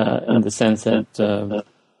in the sense that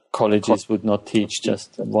colleges would not teach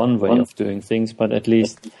just one way of doing things, but at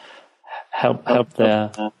least help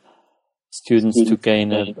their students to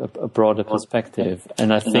gain a broader perspective.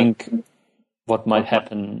 And I think what might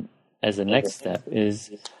happen as a next step is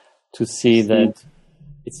to see that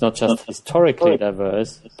it's not just historically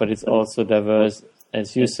diverse, but it's also diverse,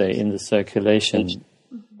 as you say, in the circulation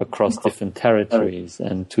across different territories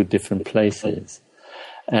and to different places.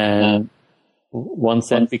 And once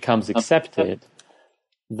that becomes accepted,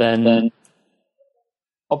 then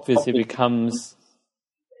obviously becomes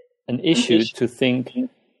an issue to think,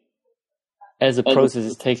 as a process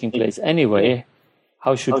is taking place anyway,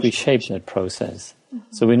 how should we shape that process?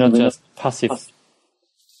 So we're not just passive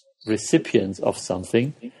recipients of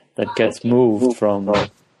something that gets moved from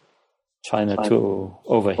China to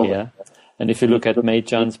over here. And if you look at Mei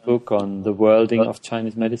Zhan's book on the worlding of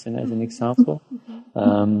Chinese medicine as an example,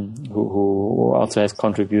 who also has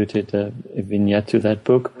contributed a vignette to that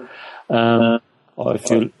book, or if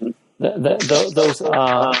you, those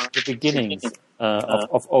are the beginnings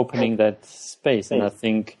of opening that space. And I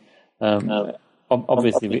think,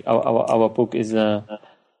 obviously, our book is a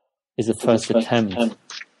first attempt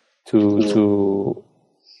to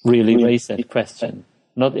really raise that question,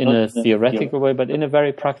 not in a theoretical way, but in a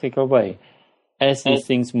very practical way. As these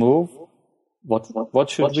things move, what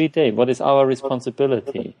should we do? What is our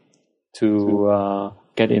responsibility to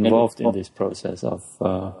get involved in this process of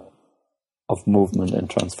movement and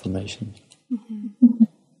transformation? Mm-hmm.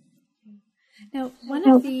 Now, one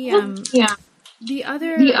of the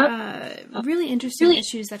other really interesting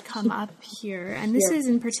issues that come up here, and this is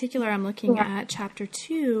in particular, I'm looking at Chapter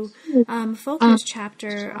 2, Volker's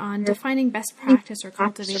chapter on defining best practice or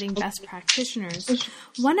cultivating best practitioners.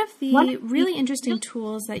 One of the really interesting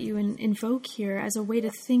tools that you invoke here as a way to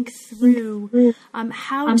think through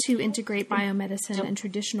how to integrate biomedicine and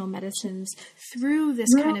traditional medicines through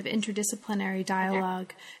this kind of interdisciplinary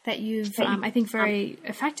dialogue that you've, I think, very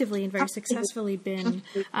effectively and very successfully been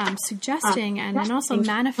suggesting and also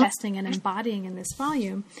manifesting and embodying in this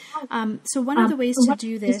volume. So one of the ways to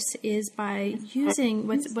do this is by using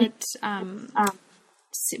what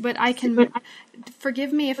I can,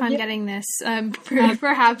 forgive me if I'm getting this,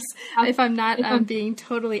 perhaps if I'm not being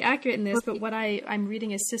totally accurate in this, but what I'm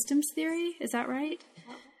reading is systems theory. Is that right?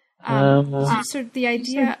 So the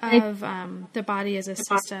idea of the body as a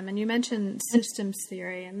system, and you mentioned systems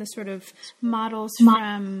theory and the sort of models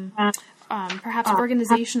from perhaps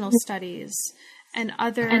organizational studies and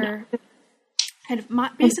other kind of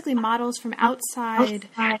basically models from outside,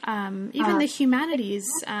 even the humanities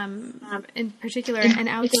in particular, and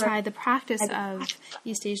outside the practice of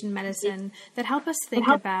East Asian medicine that help us think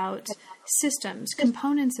about systems,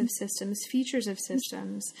 components of systems, features of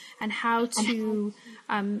systems, and how to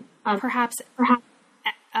perhaps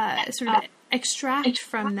sort of extract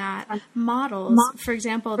from that models. For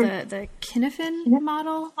example, the Kinefin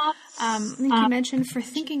model, I think you mentioned, for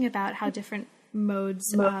thinking about how different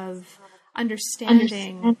modes of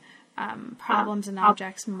understanding problems and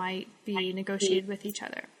objects might be negotiated with each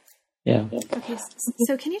other. Yeah. Okay,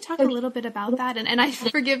 so can you talk a little bit about that? And I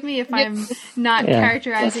forgive me if I'm not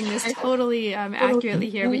characterizing this totally accurately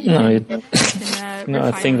here, but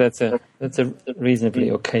I think that's a reasonably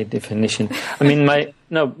okay definition. I mean,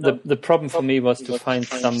 the problem for me was to find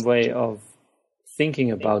some way of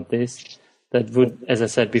thinking about this that would, as I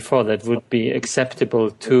said before, that would be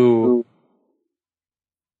acceptable to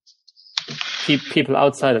people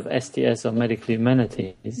outside of STS or medical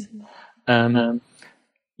humanities.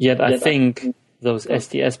 Yet I think those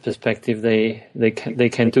STS perspective, they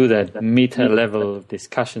can do that meta level of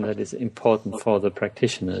discussion that is important for the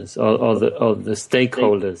practitioners or the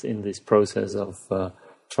stakeholders in this process of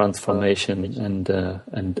transformation and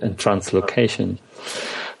translocation.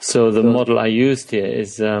 So the model I used here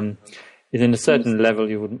is in a certain level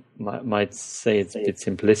you might say it's a bit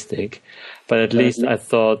simplistic, but at least I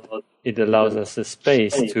thought it allows us a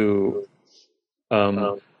space to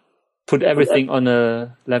put everything on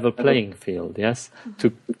a level playing field, yes,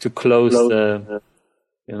 to close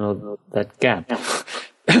that gap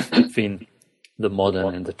between the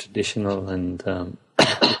modern and the traditional and the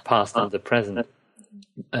past and the present,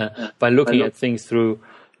 by looking at things through,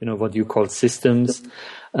 what you call systems,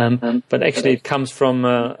 but actually it comes from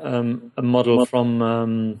a model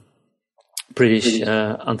from British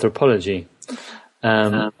anthropology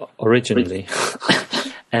originally,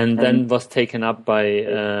 and then was taken up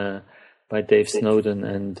by Dave Snowden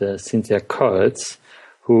and Cynthia Kurtz,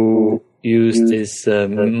 who used this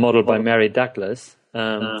model by Mary Douglas,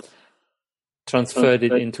 transferred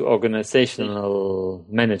it into organizational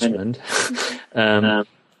management, and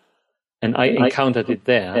I encountered it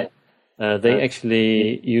there. They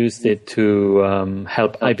actually used it to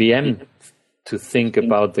help IBM to think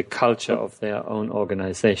about the culture of their own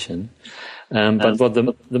organization, But what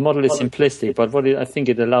the model is simplistic, but what I think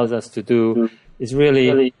it allows us to do is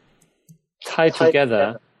really tie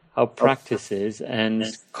together how practices and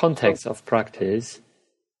context of practice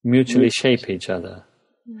mutually shape each other.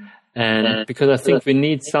 And because I think we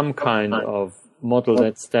need some kind of model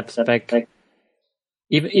that steps back,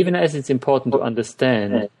 even as it's important to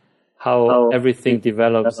understand how everything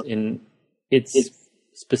develops in its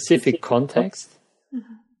specific context.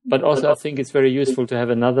 But also I think it's very useful to have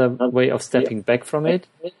another way of stepping back from it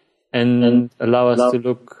and allow us to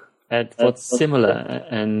look at what's similar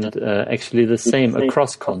and actually the same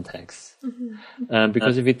across contexts.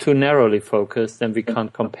 Because if we're too narrowly focused, then we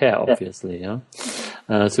can't compare, obviously. Yeah?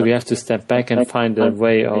 So we have to step back and find a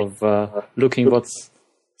way of looking what's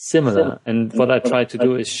similar. And what I try to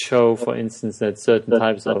do is show, for instance, that certain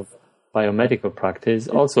types of biomedical practice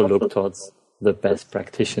also look towards the best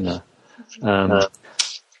practitioner.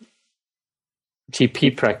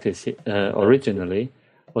 GP practice originally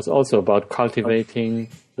was also about cultivating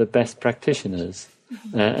the best practitioners.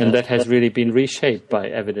 And that has really been reshaped by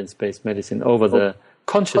evidence-based medicine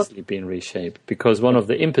consciously been reshaped, because one of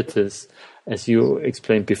the impetus, as you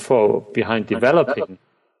explained before, behind developing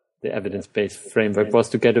the evidence-based framework was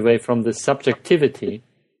to get away from the subjectivity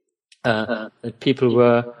that people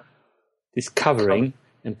were discovering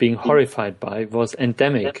and being horrified by was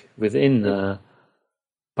endemic within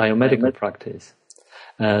biomedical practice.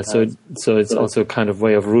 So it's also a kind of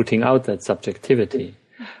way of rooting out that subjectivity.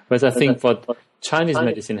 Whereas I think what Chinese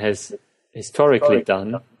medicine has historically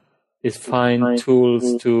done is find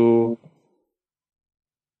tools to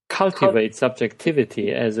cultivate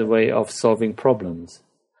subjectivity as a way of solving problems.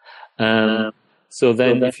 So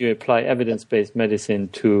then if you apply evidence-based medicine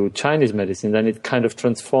to Chinese medicine, then it kind of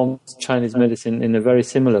transforms Chinese medicine in a very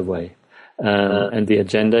similar way. And the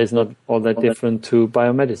agenda is not all that different to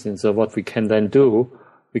biomedicine. So what we can then do,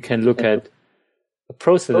 we can look at a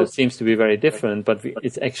process that seems to be very different, but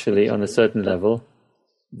it's actually on a certain level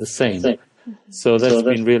the same. So that's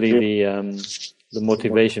been really the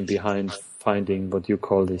motivation behind finding what you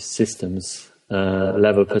call this systems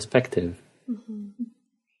level perspective.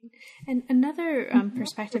 And another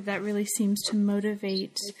perspective that really seems to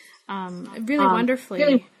motivate really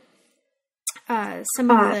wonderfully some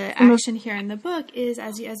of the action here in the book is,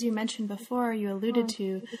 as you mentioned before, you alluded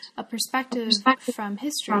to a perspective from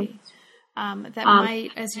history that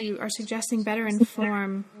might, as you are suggesting, better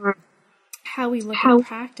inform how we look at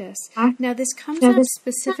practice. Now, this comes up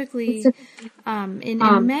specifically in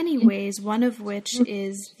many ways, one of which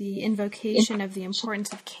is the invocation of the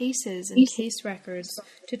importance of cases and case records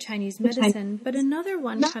to Chinese medicine. But another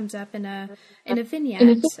one comes up in a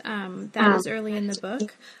vignette that was early in the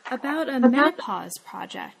book about a menopause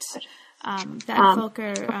project that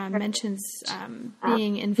Volker mentions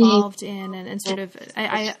being involved in, and sort of,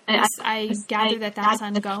 I gather that that's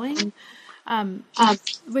ongoing.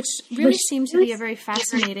 Which really seems to be a very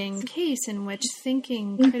fascinating case in which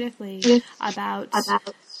thinking critically about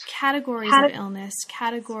categories of illness,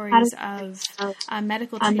 categories of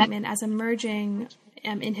medical treatment as emerging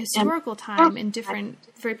in historical time in different,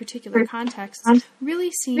 very particular contexts,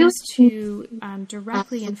 really seems to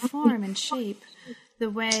directly inform and shape the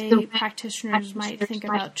way practitioners might think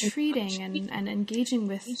about treating and engaging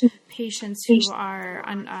with patients who are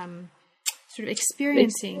sort of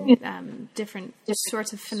experiencing different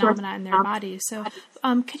sorts of phenomena in their bodies. So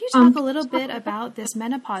could you talk a little bit about this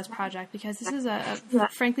menopause project? Because this is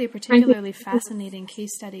frankly, a particularly fascinating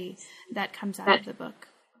case study that comes out of the book.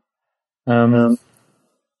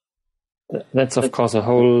 That's, of course, a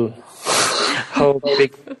whole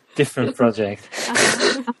big, different project.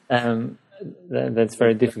 That's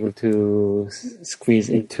very difficult to squeeze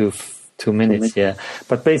into 2 minutes here.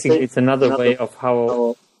 But basically, it's another way of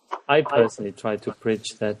how I personally try to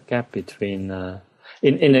bridge that gap between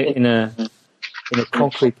in a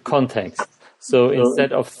concrete context. So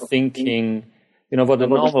instead of thinking, what a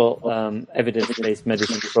normal evidence-based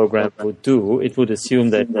medicine program would do, it would assume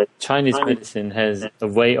that Chinese medicine has a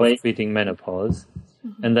way of treating menopause,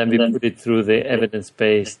 and then we put it through the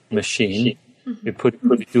evidence-based machine. We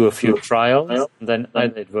do a few trials, and then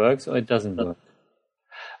either it works or it doesn't work.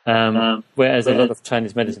 Whereas a lot of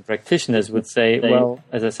Chinese medicine practitioners would say, well,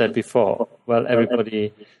 as I said before,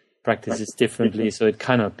 everybody practices differently, so it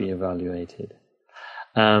cannot be evaluated,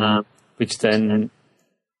 which then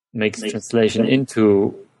makes translation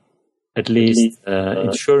into at least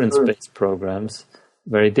insurance-based programs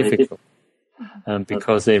very difficult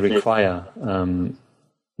because they require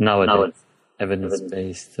nowadays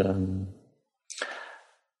evidence-based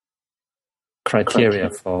criteria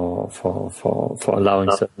for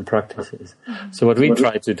allowing certain practices. So what we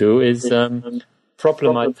try to do is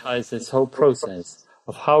problematize this whole process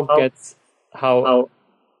of how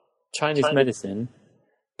Chinese medicine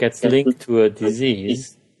gets linked to a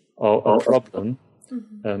disease or a problem,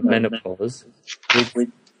 menopause, which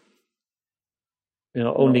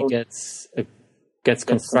only gets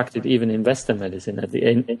constructed even in Western medicine at the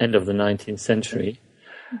end of the 19th century,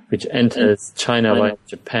 which enters China via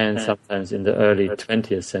Japan sometimes in the early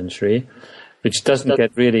 20th century, which doesn't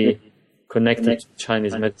get really connected to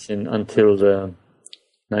Chinese medicine until the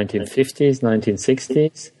 1950s,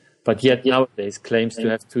 1960s, but yet nowadays claims to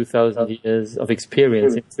have 2,000 years of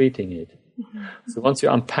experience in treating it. So once you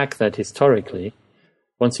unpack that historically,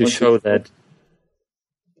 once you show that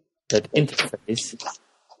interface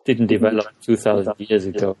didn't develop 2,000 years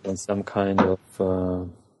ago in some kind of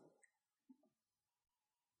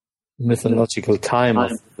mythological time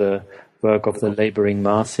of the work of the laboring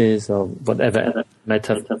masses or whatever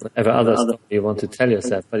other story you want to tell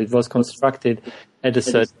yourself, but it was constructed at a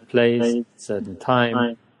certain place, certain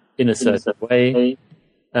time, in a certain way,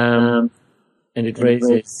 and it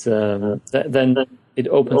raises, then it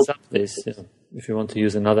opens up this, if you want to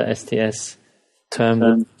use another STS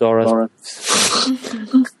term, Doris,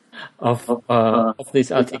 of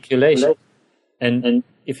this articulation. And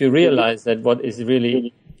if you realize that what is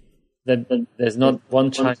really, that there's not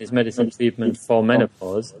one Chinese medicine treatment for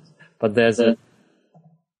menopause, but there's a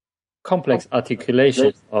complex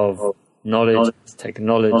articulation of knowledge,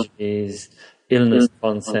 technologies, illness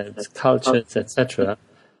concepts, cultures, etc.,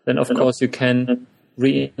 then of course you can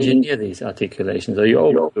re-engineer these articulations, or you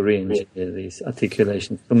hope to re-engineer these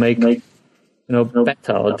articulations to make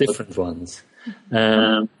better or different ones.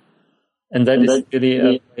 And that is really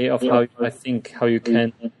a way of how you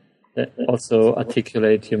can also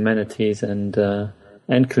articulate humanities and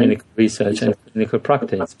clinical research and clinical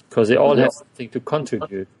practice, because they all have something to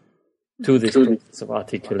contribute to this process of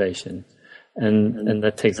articulation. And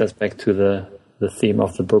that takes us back to the theme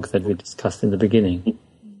of the book that we discussed in the beginning.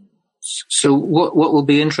 So what will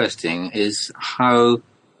be interesting is how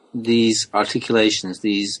these articulations,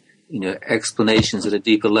 these explanations at a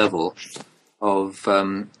deeper level of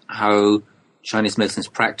how Chinese medicine is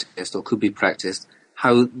practiced or could be practiced,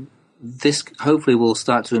 how this hopefully will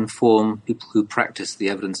start to inform people who practice the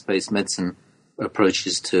evidence-based medicine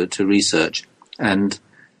approaches to research, and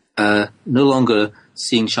no longer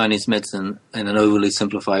seeing Chinese medicine in an overly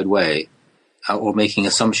simplified way, or making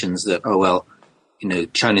assumptions that,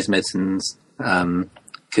 Chinese medicines can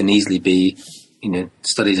easily be,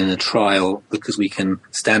 studied in a trial because we can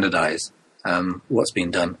standardize what's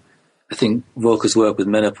being done. I think Volker's work with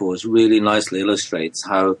menopause really nicely illustrates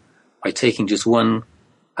how, by taking just one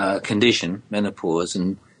condition, menopause,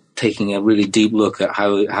 and taking a really deep look at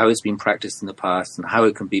how it's been practiced in the past and how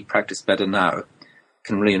it can be practiced better now,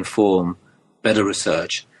 can really inform better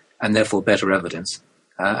research and therefore better evidence.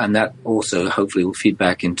 And that also hopefully will feed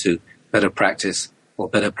back into better practice or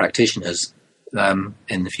better practitioners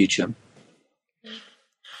in the future.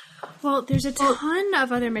 Well, there's a ton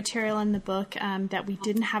of other material in the book that we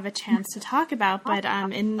didn't have a chance to talk about, but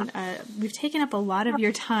we've taken up a lot of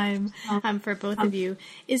your time for both of you.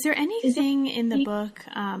 Is there anything in the book,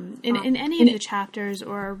 in any of the chapters,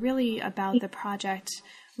 or really about the project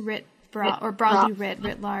broadly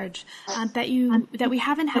writ large, that we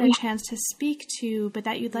haven't had a chance to speak to, but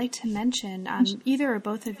that you'd like to mention, either or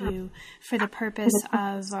both of you, for the purpose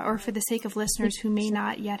of, or for the sake of listeners who may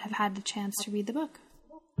not yet have had the chance to read the book?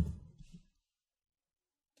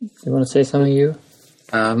 You want to say something, you?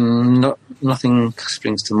 Nothing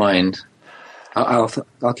springs to mind.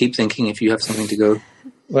 I'll keep thinking if you have something to go.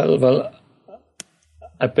 Well,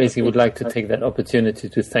 I basically would like to take that opportunity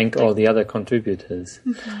to thank all the other contributors,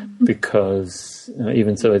 because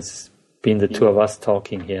even so it's been the two of us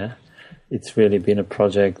talking here, it's really been a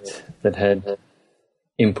project that had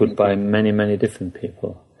input by many, many different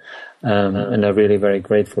people. And I'm really very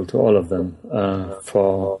grateful to all of them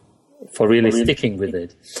for really sticking with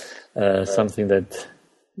it. Something that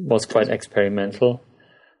was quite experimental,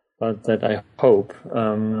 but that I hope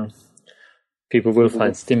people will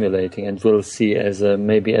find stimulating and will see as a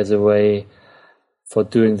way for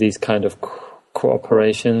doing these kind of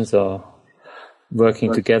cooperations or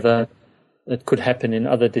working together. It could happen in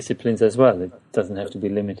other disciplines as well. It doesn't have to be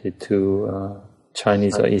limited to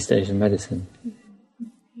Chinese or East Asian medicine.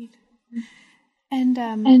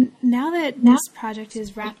 And now that this project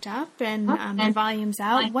is wrapped up and the volume's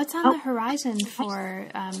out, what's on the horizon for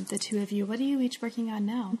the two of you? What are you each working on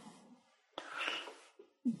now?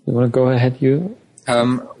 You want to go ahead, you?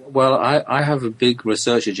 Well, I have a big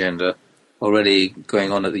research agenda already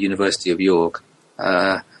going on at the University of York.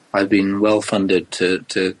 I've been well funded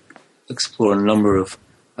to explore a number of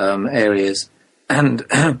areas And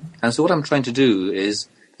so what I'm trying to do is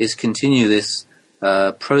continue this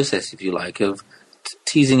process, if you like, of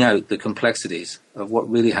teasing out the complexities of what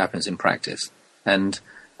really happens in practice, and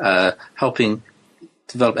helping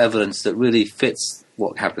develop evidence that really fits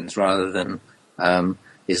what happens, rather than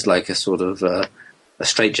is like a sort of a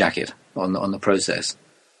straitjacket on the process.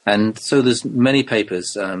 And so there's many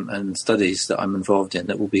papers and studies that I'm involved in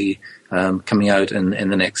that will be coming out in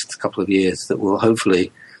the next couple of years that will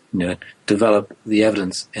hopefully, develop the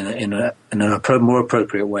evidence in a more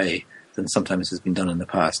appropriate way than sometimes has been done in the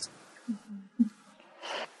past.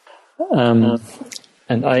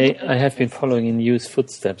 And I have been following in Yu's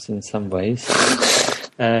footsteps in some ways.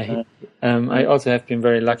 I also have been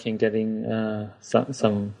very lucky in getting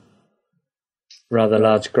some rather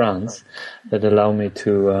large grants that allow me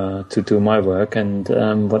to do my work. And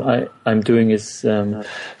what I'm doing is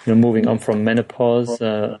moving on from menopause,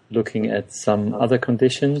 looking at some other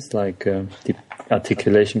conditions like the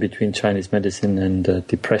articulation between Chinese medicine and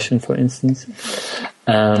depression, for instance.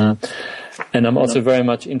 And I'm also very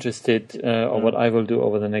much interested, or what I will do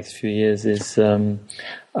over the next few years is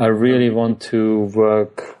I really want to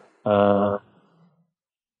work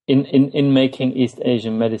in making East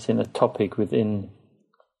Asian medicine a topic within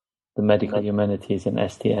the medical humanities and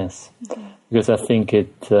STS, because I think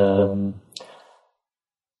it's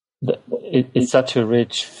such a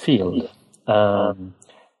rich field and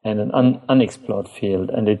an unexplored field,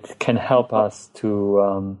 and it can help us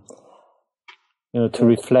to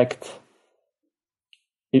reflect.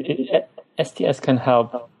 STS can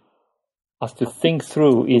help us to think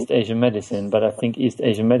through East Asian medicine, but I think East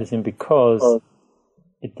Asian medicine, because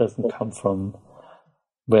it doesn't come from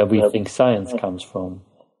where we think science comes from,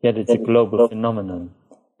 yet it's a global phenomenon,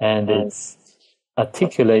 and it's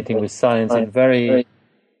articulating with science in very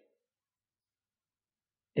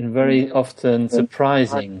often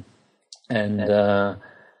surprising and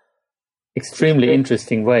extremely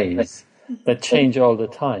interesting ways that change all the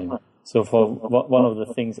time. So for one of the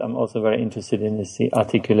things I'm also very interested in is the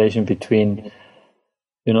articulation between,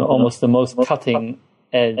 almost the most cutting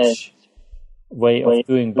edge way of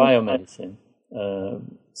doing biomedicine,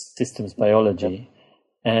 systems biology,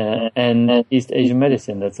 and East Asian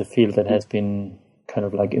medicine. That's a field that has been kind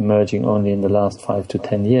of like emerging only in the last 5 to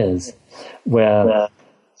 10 years, where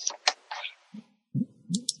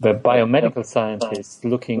biomedical scientists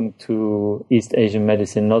looking to East Asian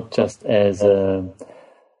medicine not just as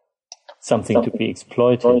something to be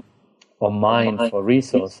exploited or mined for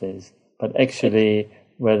resources, but actually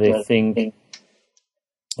where they think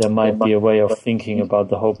there might be a way of thinking about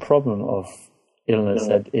the whole problem of illness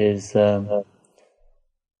that is,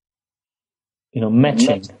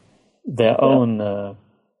 matching their own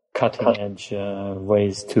cutting-edge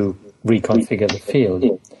ways to reconfigure the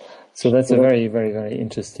field. So that's a very, very, very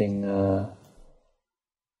interesting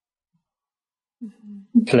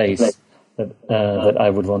place that I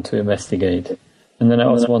would want to investigate. And then I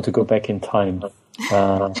also want to go back in time.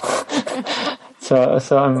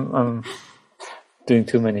 So I'm doing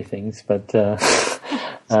too many things, but the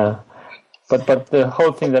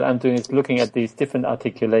whole thing that I'm doing is looking at these different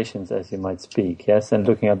articulations, as you might speak, yes, and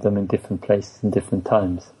looking at them in different places and different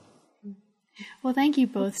times. Well, thank you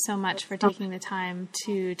both so much for taking the time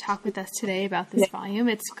to talk with us today about this volume.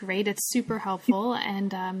 It's great. It's super helpful.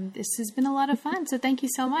 And this has been a lot of fun. So thank you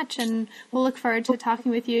so much. And we'll look forward to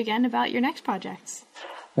talking with you again about your next projects.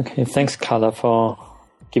 Okay. Thanks, Carla, for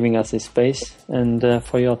giving us this space and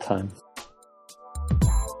for your time.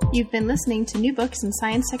 You've been listening to New Books in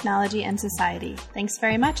Science, Technology, and Society. Thanks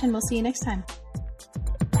very much, and we'll see you next time.